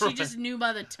name. She just knew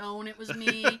by the tone it was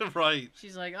me. Right.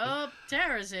 She's like, "Oh,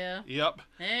 Tara's here." Yep.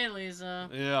 "Hey, Lisa."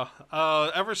 Yeah.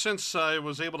 Ever since I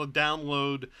was able to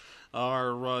download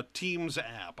our Teams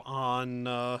app on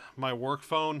my work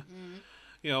phone,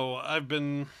 I've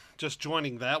been just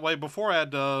joining that way. Before I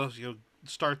had to,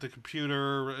 start the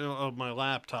computer of my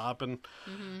laptop, and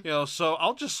so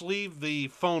I'll just leave the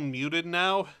phone muted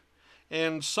now.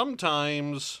 And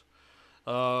sometimes,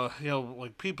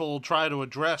 like, people try to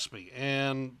address me,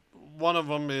 and one of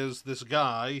them is this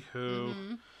guy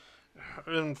who,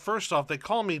 and first off, they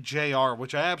call me JR,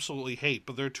 which I absolutely hate,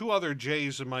 but there are 2 other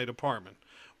J's in my department.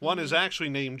 One is actually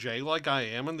named Jay, like I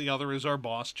am, and the other is our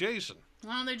boss, Jason.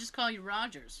 Why don't they just call you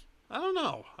Rogers? I don't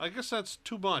know. I guess that's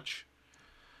too much.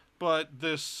 But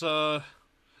this, I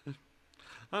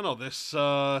don't know, this,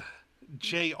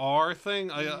 JR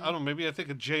thing. I don't know. Maybe I think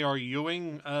of J.R.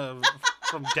 Ewing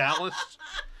from Dallas.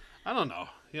 I don't know.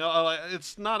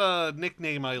 It's not a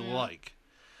nickname I like.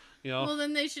 Well,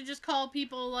 then they should just call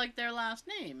people like their last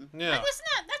name. Yeah.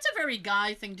 That's a very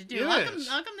guy thing to do. How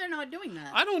come they're not doing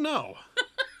that? I don't know.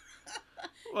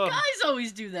 Well, guys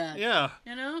always do that. Yeah.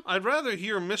 I'd rather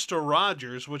hear Mr.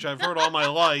 Rogers, which I've heard all my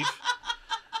life.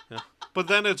 But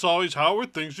then it's always, "How are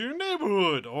things in your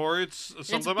neighborhood?" Or it's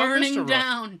something about Mr. It's burning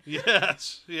down.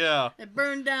 Yes, yeah. It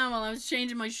burned down while I was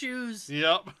changing my shoes.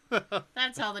 Yep.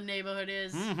 That's how the neighborhood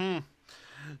is. Mm-hmm.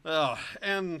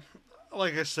 And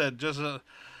like I said, just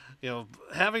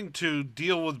having to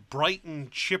deal with bright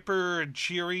and chipper and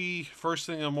cheery first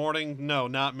thing in the morning. No,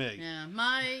 not me. Yeah,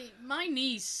 my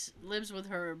niece lives with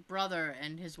her brother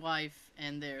and his wife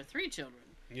and their 3 children.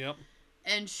 Yep.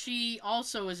 And she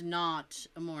also is not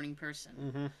a morning person.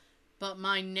 Mm-hmm. But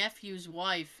my nephew's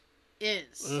wife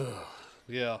is. Ugh,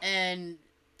 yeah. And,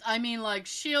 I mean, like,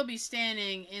 she'll be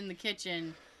standing in the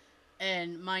kitchen,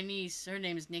 and my niece, her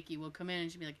name is Nikki, will come in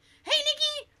and she'll be like, "Hey,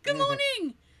 Nikki, good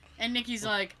morning!" And Nikki's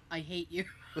like, "I hate you."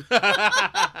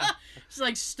 She's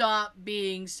like, "Stop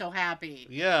being so happy."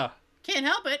 Yeah. Can't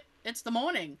help it. It's the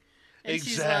morning. And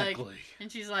exactly.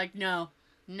 She's like, No,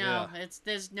 yeah.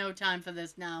 There's no time for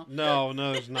this now. No,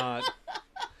 there's not.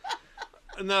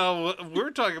 No,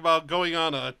 we're talking about going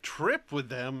on a trip with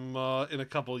them in a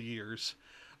couple of years.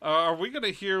 Are we going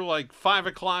to hear, like, 5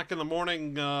 o'clock in the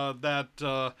morning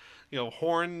that,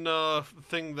 horn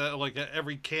thing that, like,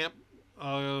 every camp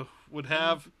would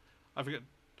have? I forget.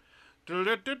 Oh,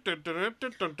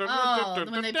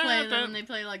 when they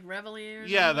play like Reveille or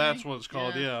something? Yeah, that's what it's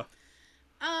called, yeah.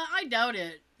 I doubt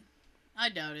it. I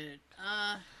don't.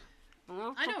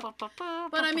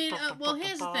 But I mean, well,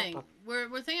 here's the thing. We're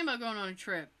thinking about going on a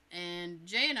trip, and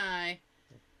Jay and I,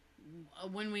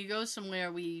 when we go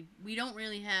somewhere, we don't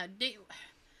really have.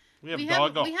 We have We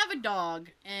doggo. we have a dog,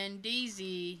 and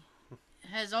Daisy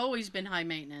has always been high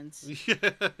maintenance.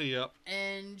 Yep.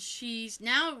 And she's 10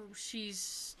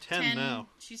 now.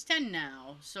 She's 10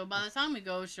 now. So by the time we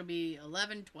go, she'll be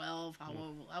 11, 12,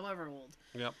 however old.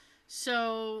 Yep.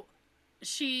 So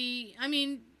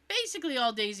basically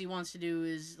all Daisy wants to do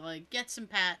is like get some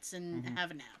pats and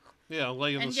have a nap. Yeah,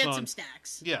 lay in and the get sun. some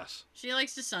snacks. Yes. She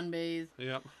likes to sunbathe.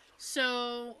 Yep.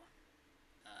 So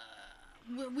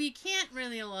we can't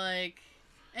really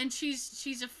and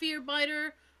she's a fear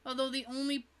biter, although the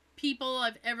only people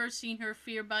I've ever seen her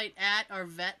fear bite at are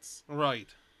vets. Right.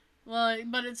 Well,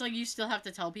 but it's like you still have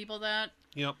to tell people that.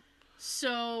 Yep.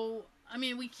 So,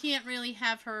 we can't really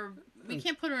have her. We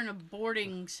can't put her in a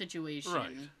boarding situation.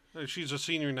 Right. She's a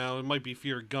senior now. It might be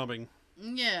fear gumming.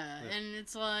 Yeah, and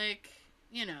it's like,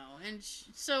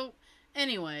 so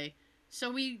anyway,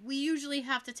 so we usually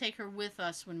have to take her with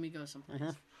us when we go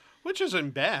someplace. Which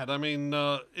isn't bad.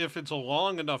 If it's a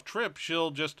long enough trip,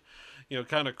 she'll just,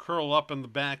 kind of curl up in the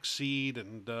back seat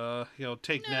and,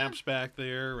 take naps back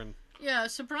there. And yeah,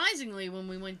 surprisingly, when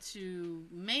we went to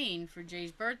Maine for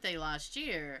Jay's birthday last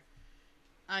year,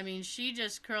 she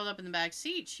just curled up in the back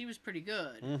seat. She was pretty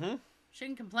good. Mm-hmm. She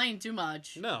didn't complain too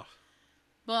much. No.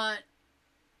 But,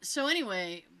 so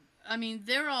anyway,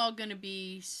 they're all going to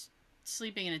be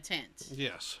sleeping in a tent.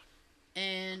 Yes.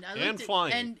 And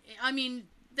flying. And,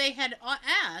 they had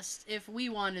asked if we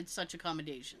wanted such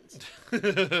accommodations. And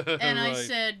Right. I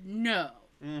said, no.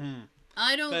 Mm-hmm.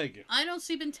 I don't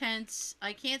sleep in tents.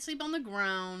 I can't sleep on the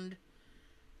ground.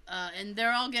 And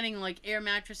they're all getting like air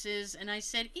mattresses. And I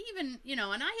said, even,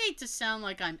 and I hate to sound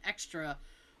like I'm extra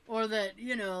or that,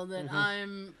 that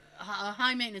I'm a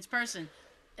high maintenance person.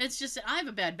 It's just that I have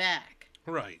a bad back.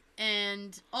 Right.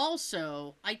 And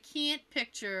also, I can't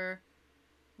picture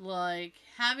like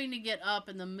having to get up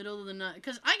in the middle of the night.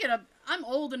 Because I'm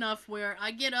old enough where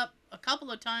I get up a couple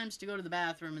of times to go to the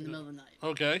bathroom in the middle of the night.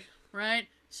 Okay. Right?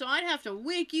 So I'd have to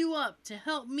wake you up to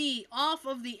help me off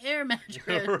of the air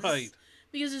mattress. Right.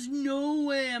 Because there's no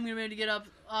way I'm going to be able to get up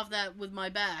off that with my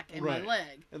back and my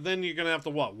leg. And then you're going to have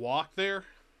to, walk there?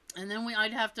 And then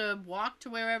I'd have to walk to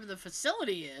wherever the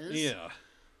facility is. Yeah.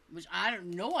 Which I have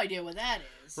no idea what that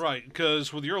is. Right,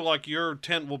 because with your luck, your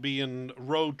tent will be in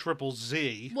row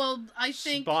ZZZ. Well, I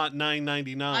think... Spot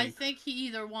 999. I think he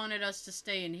either wanted us to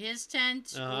stay in his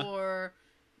tent or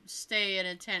stay in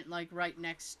a tent, like, right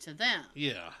next to them.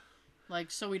 Yeah.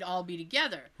 Like, so we'd all be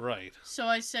together. Right. So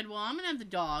I said, well, I'm going to have the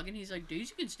dog. And he's like,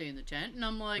 Daisy can stay in the tent. And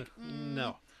I'm like,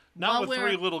 no. Not with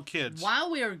 3 little kids.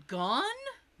 While we're gone?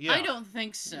 Yeah. I don't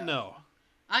think so. No.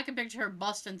 I can picture her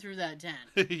busting through that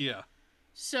tent. Yeah.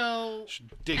 So,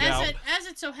 dig out. As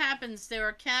it so happens, there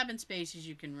are cabin spaces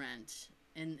you can rent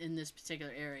in this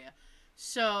particular area.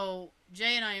 So,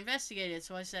 Jay and I investigated.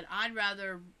 So I said, I'd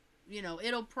rather,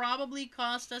 it'll probably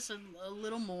cost us a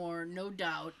little more, no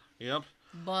doubt. Yep.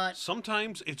 But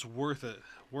sometimes it's worth it.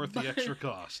 Worth the extra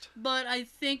cost. But I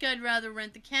think I'd rather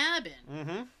rent the cabin.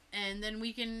 Mm-hmm. And then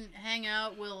we can hang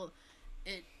out.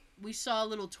 We saw a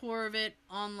little tour of it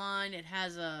online. It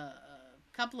has a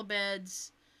couple of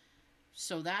beds.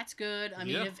 So that's good.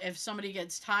 If somebody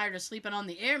gets tired of sleeping on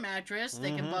the air mattress,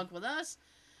 they can bunk with us.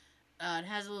 It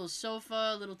has a little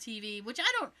sofa, a little TV, which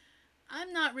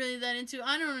I'm not really that into.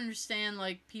 I don't understand,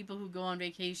 like, people who go on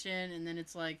vacation and then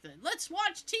it's like, let's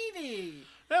watch TV.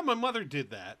 Yeah, my mother did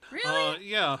that. Really?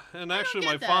 Yeah, and actually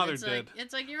my father did.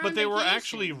 It's like you're but on they vacation. were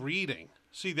actually reading.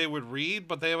 See, they would read,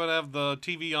 but they would have the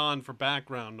TV on for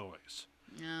background noise.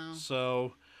 No.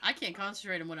 So I can't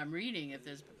concentrate on what I'm reading if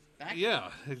there's background. Yeah,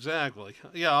 exactly.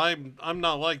 Yeah, I'm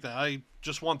not like that. I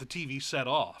just want the TV set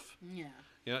off. Yeah.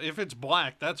 Yeah, if it's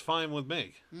black, that's fine with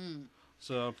me.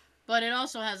 So. But it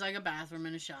also has like a bathroom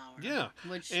and a shower. Yeah.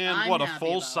 Which and I'm what, a happy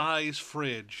full-size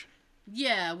fridge.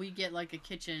 Yeah, we get like a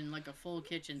kitchen, like a full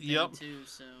kitchen thing too.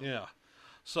 So. Yeah.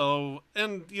 So,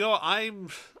 and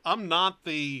I'm not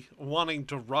the wanting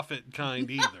to rough it kind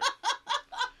either.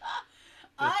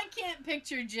 I can't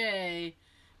picture Jay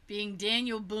being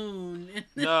Daniel Boone.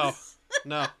 No.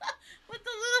 With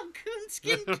the little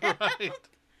coonskin cap.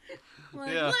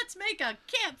 Right. Like, let's make a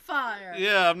campfire.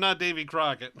 Yeah, I'm not Davy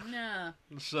Crockett. No.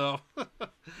 So.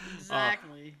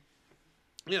 Exactly.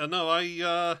 Yeah, no,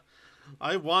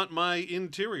 I want my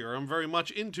interior. I'm very much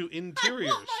into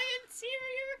interiors. I want my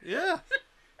interior. Yeah.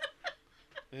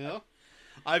 Yeah.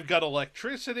 I've got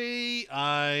electricity.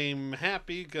 I'm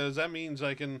happy because that means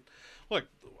I can... Look,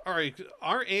 all right,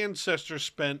 our ancestors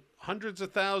spent hundreds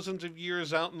of thousands of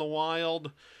years out in the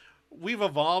wild. We've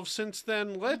evolved since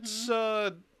then. Let's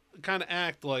kind of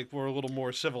act like we're a little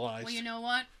more civilized. Well, you know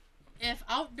what? if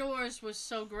outdoors was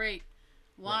so great,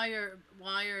 why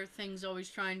are things always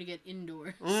trying to get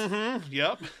indoors? Mm-hmm.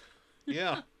 Yep.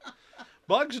 Yeah.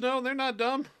 Bugs know. They're not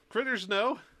dumb. Critters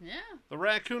know. Yeah. The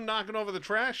raccoon knocking over the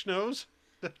trash knows.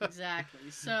 Exactly.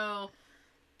 So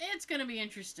it's gonna be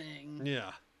interesting.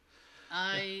 Yeah.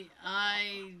 I'm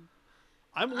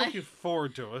looking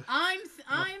forward to it. I'm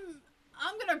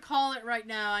gonna call it right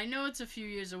now. I know it's a few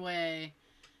years away,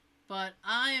 but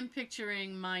I am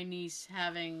picturing my niece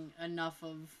having enough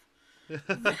of.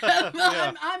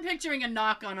 Yeah. I'm picturing a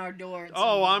knock on our door.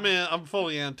 Oh, I'm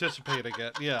fully anticipating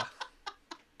it. Yeah.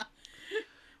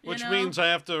 Which means I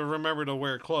have to remember to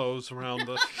wear clothes around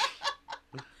the.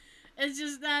 It's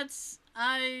just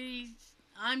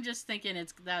I'm just thinking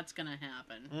that's gonna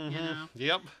happen. Mm-hmm. You know.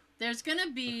 Yep. There's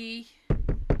gonna be.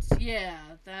 Yeah,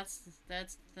 that's the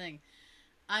thing.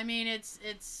 I mean,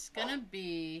 it's gonna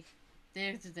be.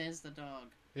 There's the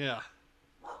dog. Yeah.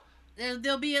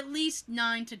 There'll be at least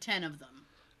 9 to 10 of them.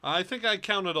 I think I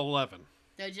counted 11.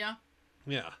 Did ya?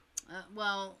 Yeah.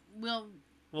 Well, we'll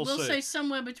see. say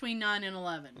somewhere between 9 and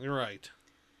 11. You're right.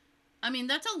 I mean,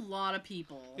 that's a lot of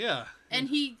people. Yeah. And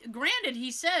he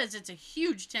says it's a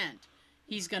huge tent.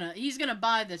 He's gonna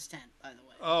buy this tent, by the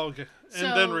way. Oh, okay.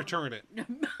 And then return it.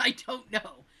 I don't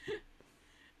know.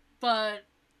 But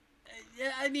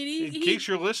I mean, in case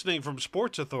you're listening from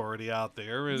Sports Authority out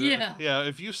there, yeah,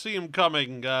 if you see him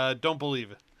coming, don't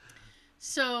believe it.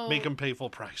 So make him pay full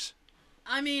price.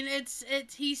 I mean,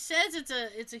 he says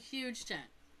it's a huge tent,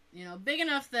 big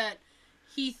enough that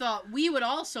he thought we would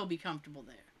also be comfortable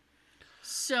there.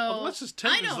 So unless his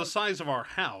tent is the size of our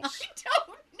house. I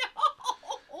don't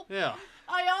know. Yeah.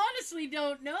 I honestly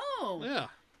don't know. Yeah.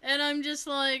 And I'm just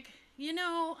like,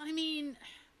 I mean,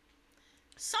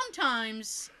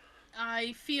 sometimes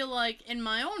I feel like in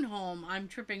my own home I'm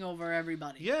tripping over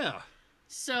everybody. Yeah.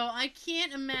 So I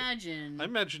can't imagine. I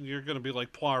imagine you're going to be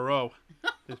like Poirot.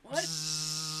 What?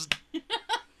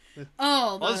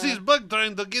 Oh, what's this bug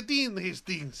trying to get in these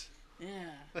things?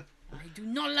 Yeah. I do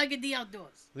not like the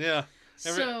outdoors. Yeah.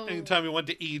 Anytime he went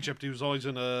to Egypt, he was always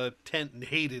in a tent and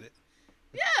hated it.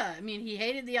 Yeah, I mean, he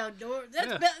hated the outdoors.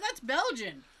 That's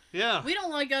Belgian. Yeah. We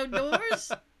don't like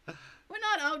outdoors. We're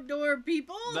not outdoor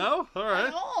people. No? All right.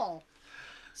 At all.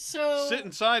 So sit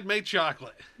inside, make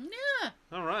chocolate. Yeah.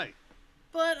 All right.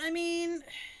 But, I mean,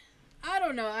 I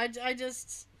don't know. I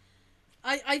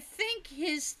think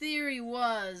his theory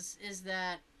is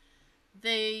that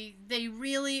they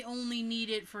really only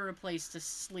need it for a place to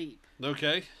sleep.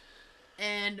 Okay.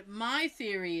 And my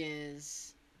theory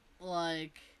is,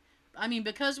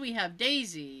 because we have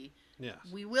Daisy, yes,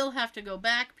 we will have to go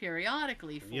back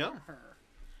periodically for her.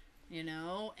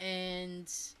 And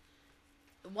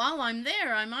while I'm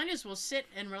there, I might as well sit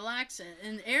and relax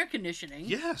in air conditioning.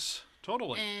 Yes,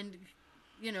 totally. And,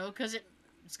 because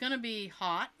it's going to be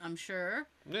hot, I'm sure.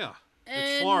 Yeah.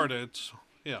 It's Florida.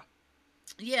 Yeah.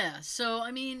 Yeah, so,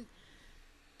 I mean,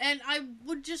 and I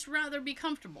would just rather be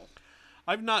comfortable.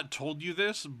 I've not told you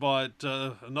this, but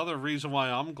another reason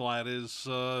why I'm glad is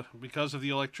because of the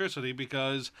electricity,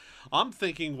 because I'm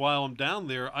thinking while I'm down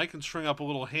there, I can string up a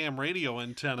little ham radio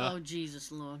antenna. Oh,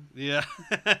 Jesus, Lord. Yeah.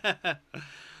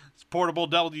 It's portable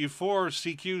W4,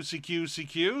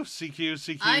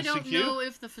 CQ. I don't know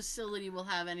if the facility will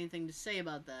have anything to say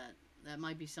about that. That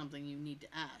might be something you need to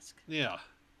ask. Yeah.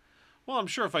 Well, I'm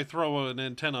sure if I throw an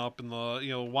antenna up in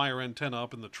the, wire antenna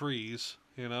up in the trees,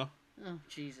 Oh,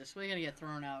 Jesus. We're going to get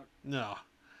thrown out. No.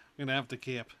 I'm going to have to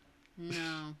camp.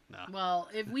 No. No. Well,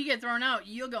 if we get thrown out,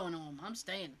 you're going home. I'm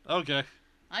staying. Okay.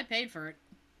 I paid for it.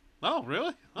 Oh,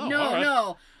 really? Oh, no, all right.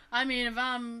 No. I mean, if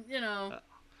I'm,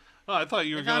 Oh, I thought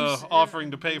you were offering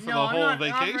to pay for the whole I'm not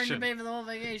vacation. offering to pay for the whole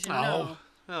vacation, Oh.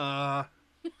 no.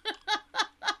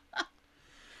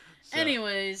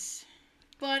 Anyways...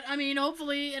 But, I mean,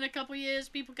 hopefully in a couple years,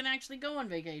 people can actually go on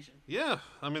vacation. Yeah,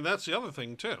 I mean, that's the other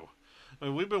thing, too. I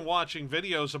mean, we've been watching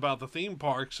videos about the theme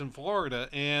parks in Florida,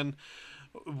 and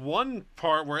one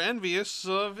part we're envious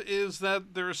of is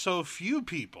that there are so few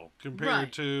people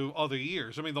compared to other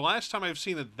years. I mean, the last time I've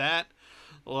seen it that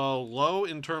low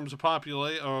in terms of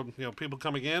population, people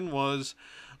coming in was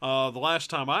the last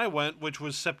time I went, which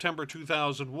was September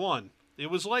 2001. It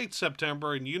was late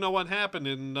September, and you know what happened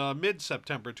in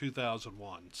mid-September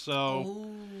 2001.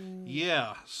 So,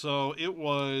 yeah. So, it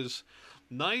was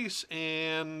nice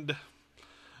and,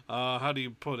 how do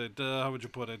you put it? How would you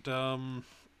put it?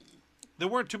 There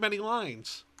weren't too many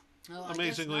lines,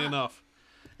 amazingly enough.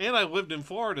 And I lived in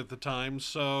Florida at the time,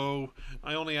 so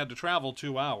I only had to travel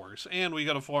 2 hours. And we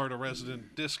got a Florida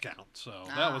resident discount, so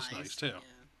that was nice, too. Yeah.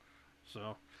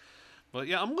 So... But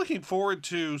yeah, I'm looking forward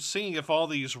to seeing if all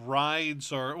these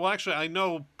rides are... Well, actually, I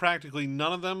know practically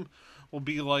none of them will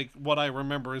be like what I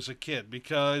remember as a kid,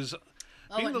 because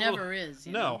Oh, being it the never is.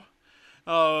 You no.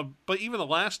 know? But even the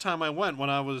last time I went, when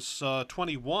I was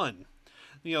 21,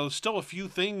 still a few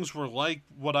things were like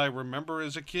what I remember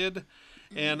as a kid.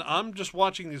 And I'm just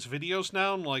watching these videos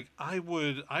now, and like I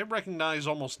recognize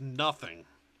almost nothing.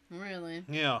 Really?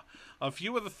 Yeah, a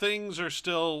few of the things are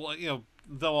still,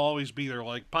 they'll always be there,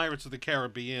 like Pirates of the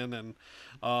Caribbean and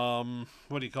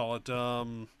what do you call it?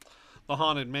 The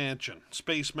Haunted Mansion,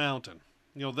 Space Mountain.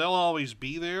 They'll always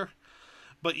be there.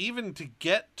 But even to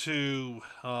get to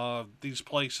these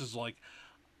places, like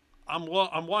I'm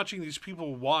watching these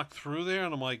people walk through there,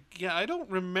 and I'm like, yeah, I don't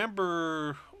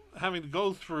remember having to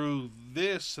go through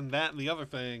this and that and the other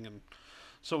thing, and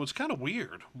so it's kind of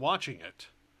weird watching it.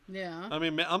 Yeah. I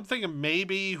mean, I'm thinking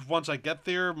maybe once I get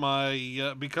there,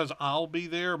 my because I'll be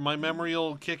there, my memory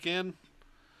will kick in.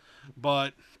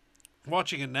 But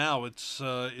watching it now, it's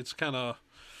kind of,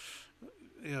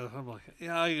 yeah. I'm like,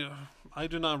 yeah, I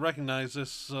do not recognize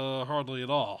this hardly at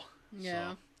all.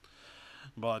 Yeah. So,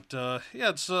 but yeah,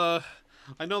 it's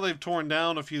I know they've torn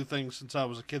down a few things since I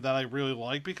was a kid that I really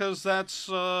like, because that's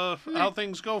how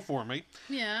things go for me.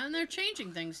 Yeah, and they're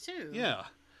changing things too. Yeah.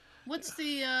 What's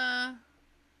the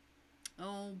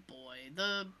oh boy,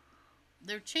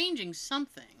 they're changing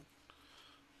something.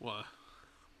 What?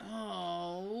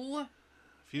 Oh.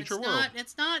 Future it's World.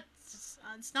 Not,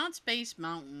 it's not Space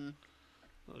Mountain.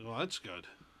 Well, that's good.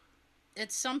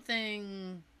 It's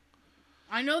something.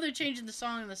 I know they're changing the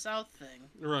Song in the South thing.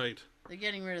 Right. They're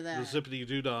getting rid of that. The Zippity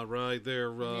Doodah ride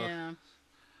there, Yeah.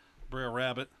 Brer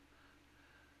Rabbit.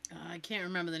 I can't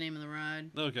remember the name of the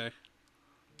ride. Okay.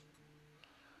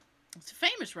 It's a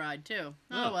famous ride too.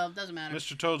 Oh, Oh. well, it doesn't matter.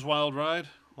 Mr. Toad's Wild Ride?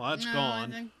 Well, that's no,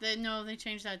 gone. I think they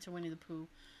changed that to Winnie the Pooh.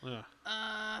 Yeah.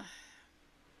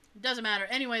 It doesn't matter.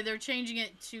 Anyway, they're changing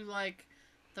it to like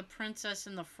the Princess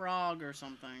and the Frog or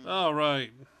something. Oh,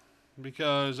 right.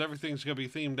 Because everything's going to be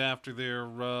themed after their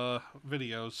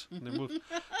videos.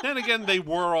 Then again, they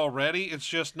were already. It's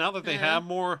just now that they Yeah. have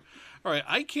more. All right,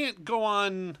 I can't go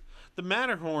on the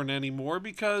Matterhorn anymore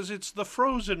because it's the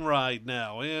Frozen ride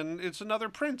now, and it's another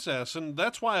princess. And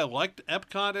that's why I liked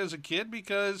Epcot as a kid,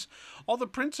 because all the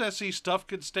princessy stuff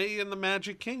could stay in the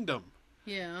Magic Kingdom.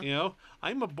 Yeah.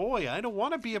 I'm a boy. I don't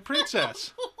want to be a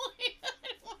princess. I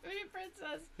want to be a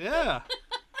princess. Yeah.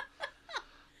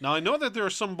 Now, I know that there are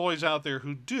some boys out there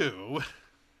who do.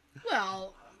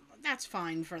 Well, that's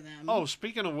fine for them. Oh,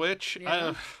 speaking of which,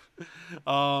 Yeah.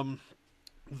 I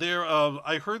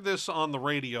heard this on the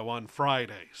radio on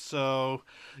Friday, so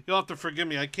you'll have to forgive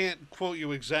me. I can't quote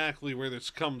you exactly where this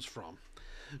comes from.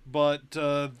 But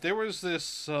there was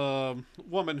this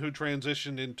woman who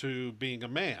transitioned into being a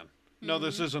man. No,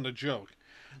 this isn't a joke.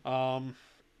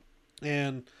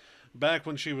 And back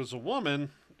when she was a woman,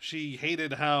 she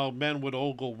hated how men would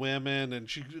ogle women, and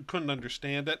she couldn't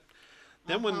understand it.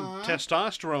 Then when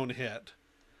testosterone hit,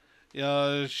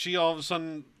 she all of a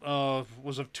sudden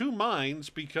was of two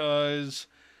minds, because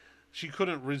she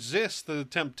couldn't resist the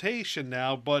temptation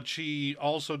now, but she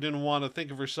also didn't want to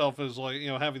think of herself as like,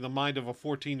 having the mind of a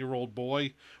 14-year-old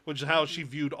boy, which is how she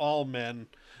viewed all men,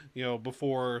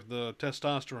 before the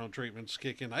testosterone treatments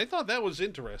kick in. I thought that was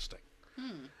interesting.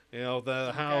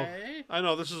 How I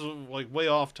know this is like way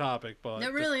off topic, but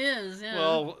It really is, yeah.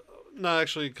 well, no,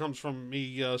 actually, it comes from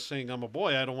me saying I'm a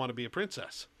boy. I don't want to be a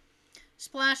princess.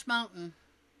 Splash Mountain.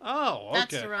 Oh, okay.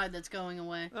 That's the ride that's going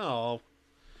away. Oh,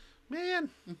 man.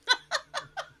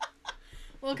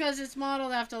 Well, because it's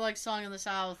modeled after like Song in the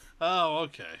South Oh,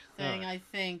 okay. thing, All right. I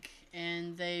think,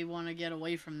 and they want to get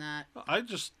away from that. I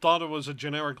just thought it was a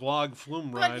generic log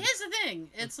flume But ride. here's the thing: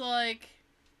 it's like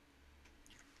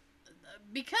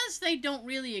because they don't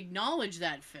really acknowledge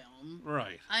that film.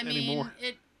 Right. I mean, Anymore.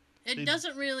 it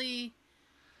doesn't really.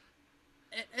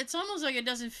 It's almost like it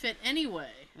doesn't fit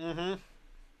anyway. Mm-hmm.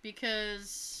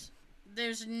 Because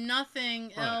there's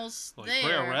nothing else Like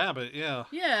there. Brer Rabbit, yeah.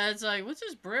 Yeah, it's like, what's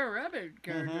this Brer Rabbit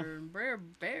character? And Brer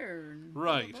Bear. And blah,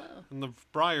 Right. blah, blah. And the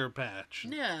Briar Patch.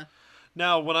 Yeah.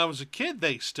 Now, when I was a kid,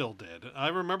 they still did. I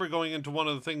remember going into one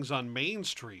of the things on Main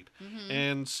Street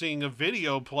and seeing a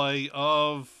video play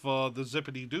of the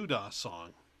Zippity Doodah song.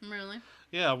 Really?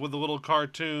 Yeah, with the little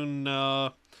cartoon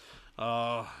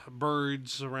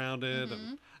birds around it. And, I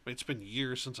mean, it's been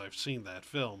years since I've seen that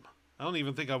film. I don't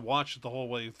even think I watched it the whole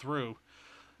way through.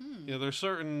 There's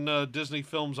certain Disney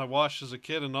films I watched as a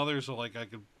kid, and others are like I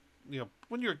could,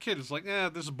 when you're a kid, it's like,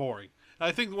 this is boring.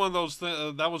 I think one of those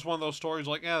that was one of those stories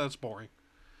like, that's boring.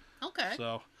 Okay.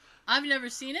 So, I've never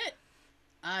seen it.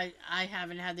 I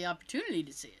haven't had the opportunity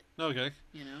to see it. okay.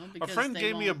 A A friend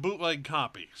gave me a bootleg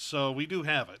copy, so we do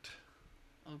have it.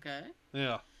 Okay.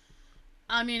 Yeah.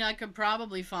 I mean, I could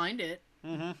probably find it.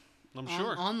 Mm-hmm. I'm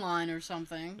sure. Online or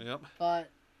something. Yep. But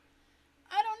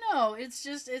I don't know. It's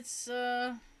just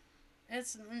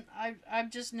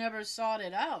I've just never sought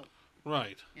it out.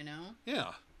 Right. You know.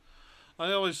 Yeah.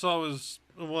 I always thought it was,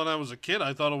 when I was a kid,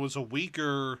 I thought it was a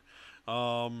weaker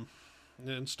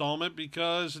installment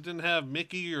because it didn't have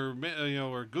Mickey or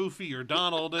or Goofy or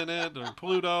Donald in it or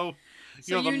Pluto.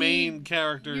 So the main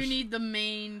characters. You need the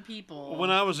main people.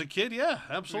 When I was a kid, yeah,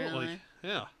 absolutely. Really?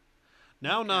 Yeah.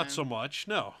 Now, not so much,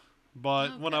 no.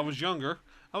 But when I Okay. was younger,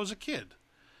 I was a kid.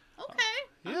 Okay.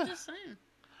 yeah. I'm just saying.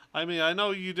 I mean, I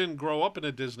know you didn't grow up in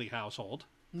a Disney household.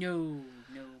 No.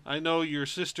 I know your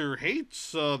sister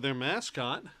hates their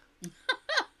mascot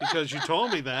because you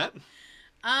told me that.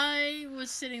 I was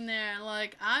sitting there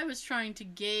like I was trying to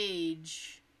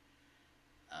gauge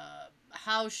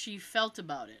how she felt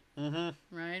about it.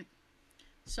 Mm-hmm. Right?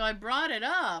 So I brought it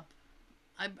up.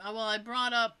 I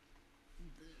brought up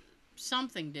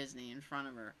something Disney in front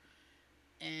of her.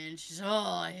 And she said, "Oh,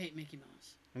 I hate Mickey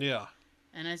Mouse." Yeah.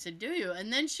 And I said, "Do you?"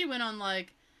 And then she went on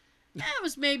like, it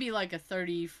was maybe like a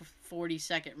 30,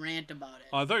 40-second rant about it.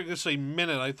 I thought you were going to say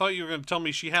minute. I thought you were going to tell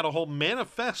me she had a whole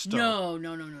manifesto. No. All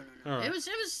right. It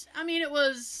was, I mean, it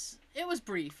was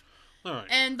brief. All right.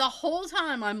 And the whole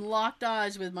time I'm locked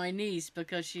eyes with my niece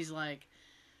because she's like,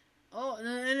 oh,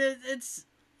 and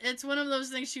it's one of those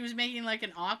things. She was making like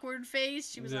an awkward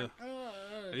face. She was like,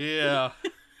 oh. Yeah.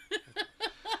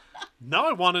 Now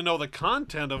I want to know the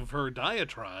content of her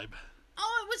diatribe.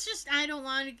 Oh, it was just,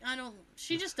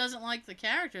 she just doesn't like the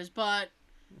characters, but,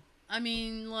 I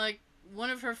mean, like, one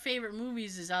of her favorite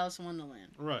movies is Alice in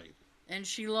Wonderland. Right. And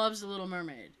she loves The Little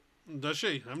Mermaid. Does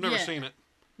she? I've never seen it.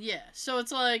 Yeah, so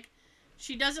it's like,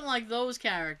 she doesn't like those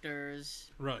characters,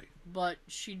 Right. but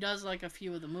she does like a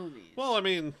few of the movies. Well, I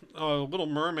mean, Little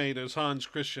Mermaid is Hans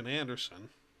Christian Andersen.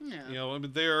 Yeah. I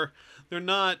mean, they're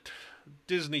not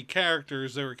Disney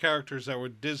characters. They were characters that were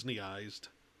Disneyized.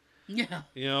 Yeah.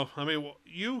 I mean,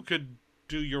 you could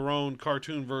do your own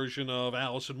cartoon version of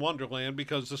Alice in Wonderland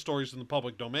because the story's in the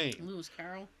public domain. Lewis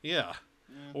Carroll. Yeah.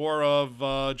 Yeah. Or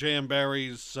of J.M.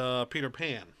 Barrie's Peter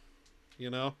Pan.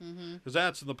 Mm-hmm. Because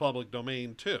that's in the public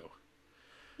domain, too.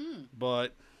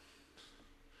 But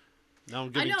now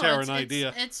I'm giving Tara an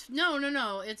idea.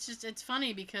 No. It's just, it's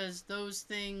funny because those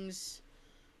things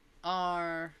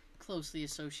are closely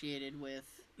associated with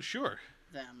Sure.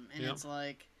 them. And Yep. it's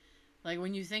like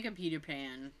when you think of Peter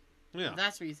Pan, Yeah.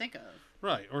 that's what you think of.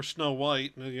 Right. Or Snow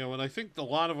White. And I think a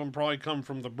lot of them probably come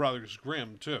from the Brothers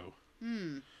Grimm, too.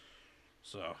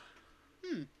 So.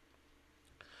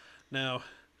 Now,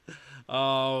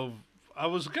 I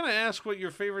was going to ask what your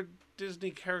favorite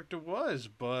Disney character was,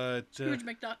 but... Scrooge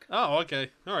McDuck. Oh, okay.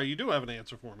 All right, you do have an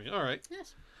answer for me. All right.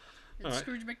 Yes. It's All right.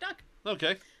 Scrooge McDuck.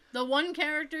 Okay. The one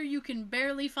character you can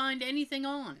barely find anything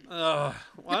on. Well,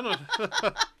 I don't...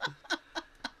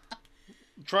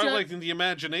 Try like in the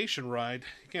Imagination ride.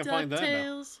 You can't find that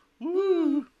now. DuckTales.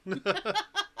 Woo!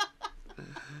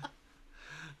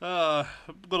 A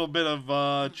little bit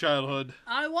of childhood.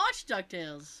 I watched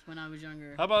DuckTales when I was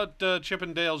younger. How about Chip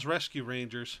and Dale's Rescue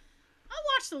Rangers? I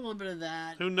watched a little bit of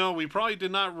that. Who we probably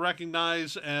did not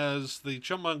recognize as the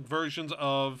chipmunk versions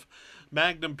of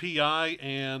Magnum P.I.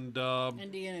 and...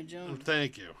 Indiana Jones.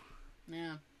 Thank you.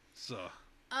 Yeah. So...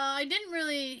 I didn't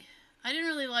really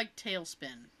like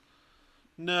Tailspin.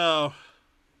 No.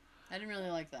 I didn't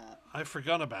really like that. I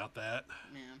forgot about that.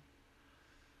 Yeah.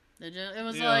 It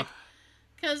was like...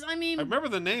 Because, I mean... I remember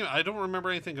the name. I don't remember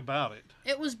anything about it.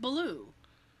 It was Baloo.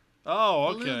 Oh,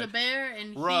 okay. Baloo the bear,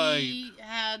 and Right.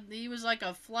 he was like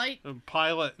a flight... A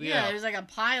pilot, Yeah, he was like a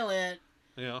pilot.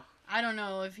 Yeah. I don't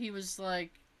know if he was like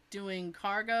doing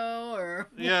cargo or...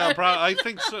 Yeah, I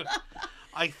think so.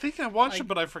 I think I watched Like it,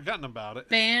 but I've forgotten about it.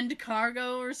 Banned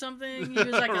cargo or something. He was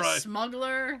like a Right.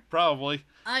 smuggler. Probably.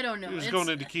 I don't know. He was going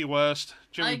into Key West.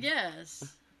 I guess.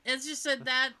 It's just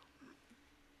that,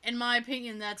 in my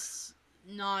opinion, that's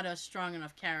not a strong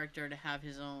enough character to have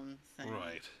his own thing.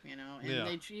 Right. And Yeah.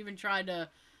 they even tried to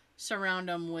surround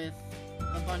him with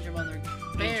a bunch of other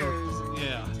bears. And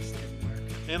Yeah. it just didn't work.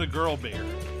 And a girl bear.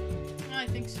 I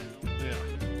think so. Yeah.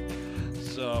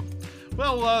 So,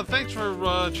 well, thanks for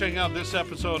checking out this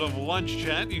episode of Lunch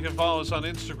Chat. You can follow us on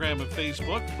Instagram and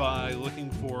Facebook by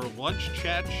looking for Lunch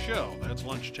Chat Show. That's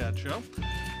Lunch Chat Show. You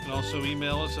can also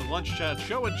email us at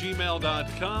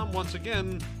lunchchatshow@gmail.com. Once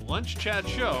again,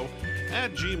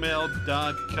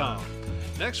 lunchchatshow@gmail.com.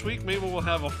 Next week, maybe we'll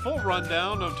have a full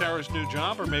rundown of Tara's new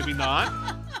job, or maybe not.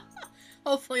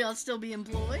 Hopefully I'll still be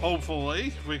employed.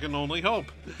 Hopefully. We can only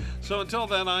hope. So until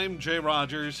then, I'm Jay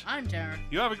Rogers. I'm Tara.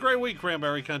 You have a great week,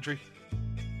 Cranberry Country.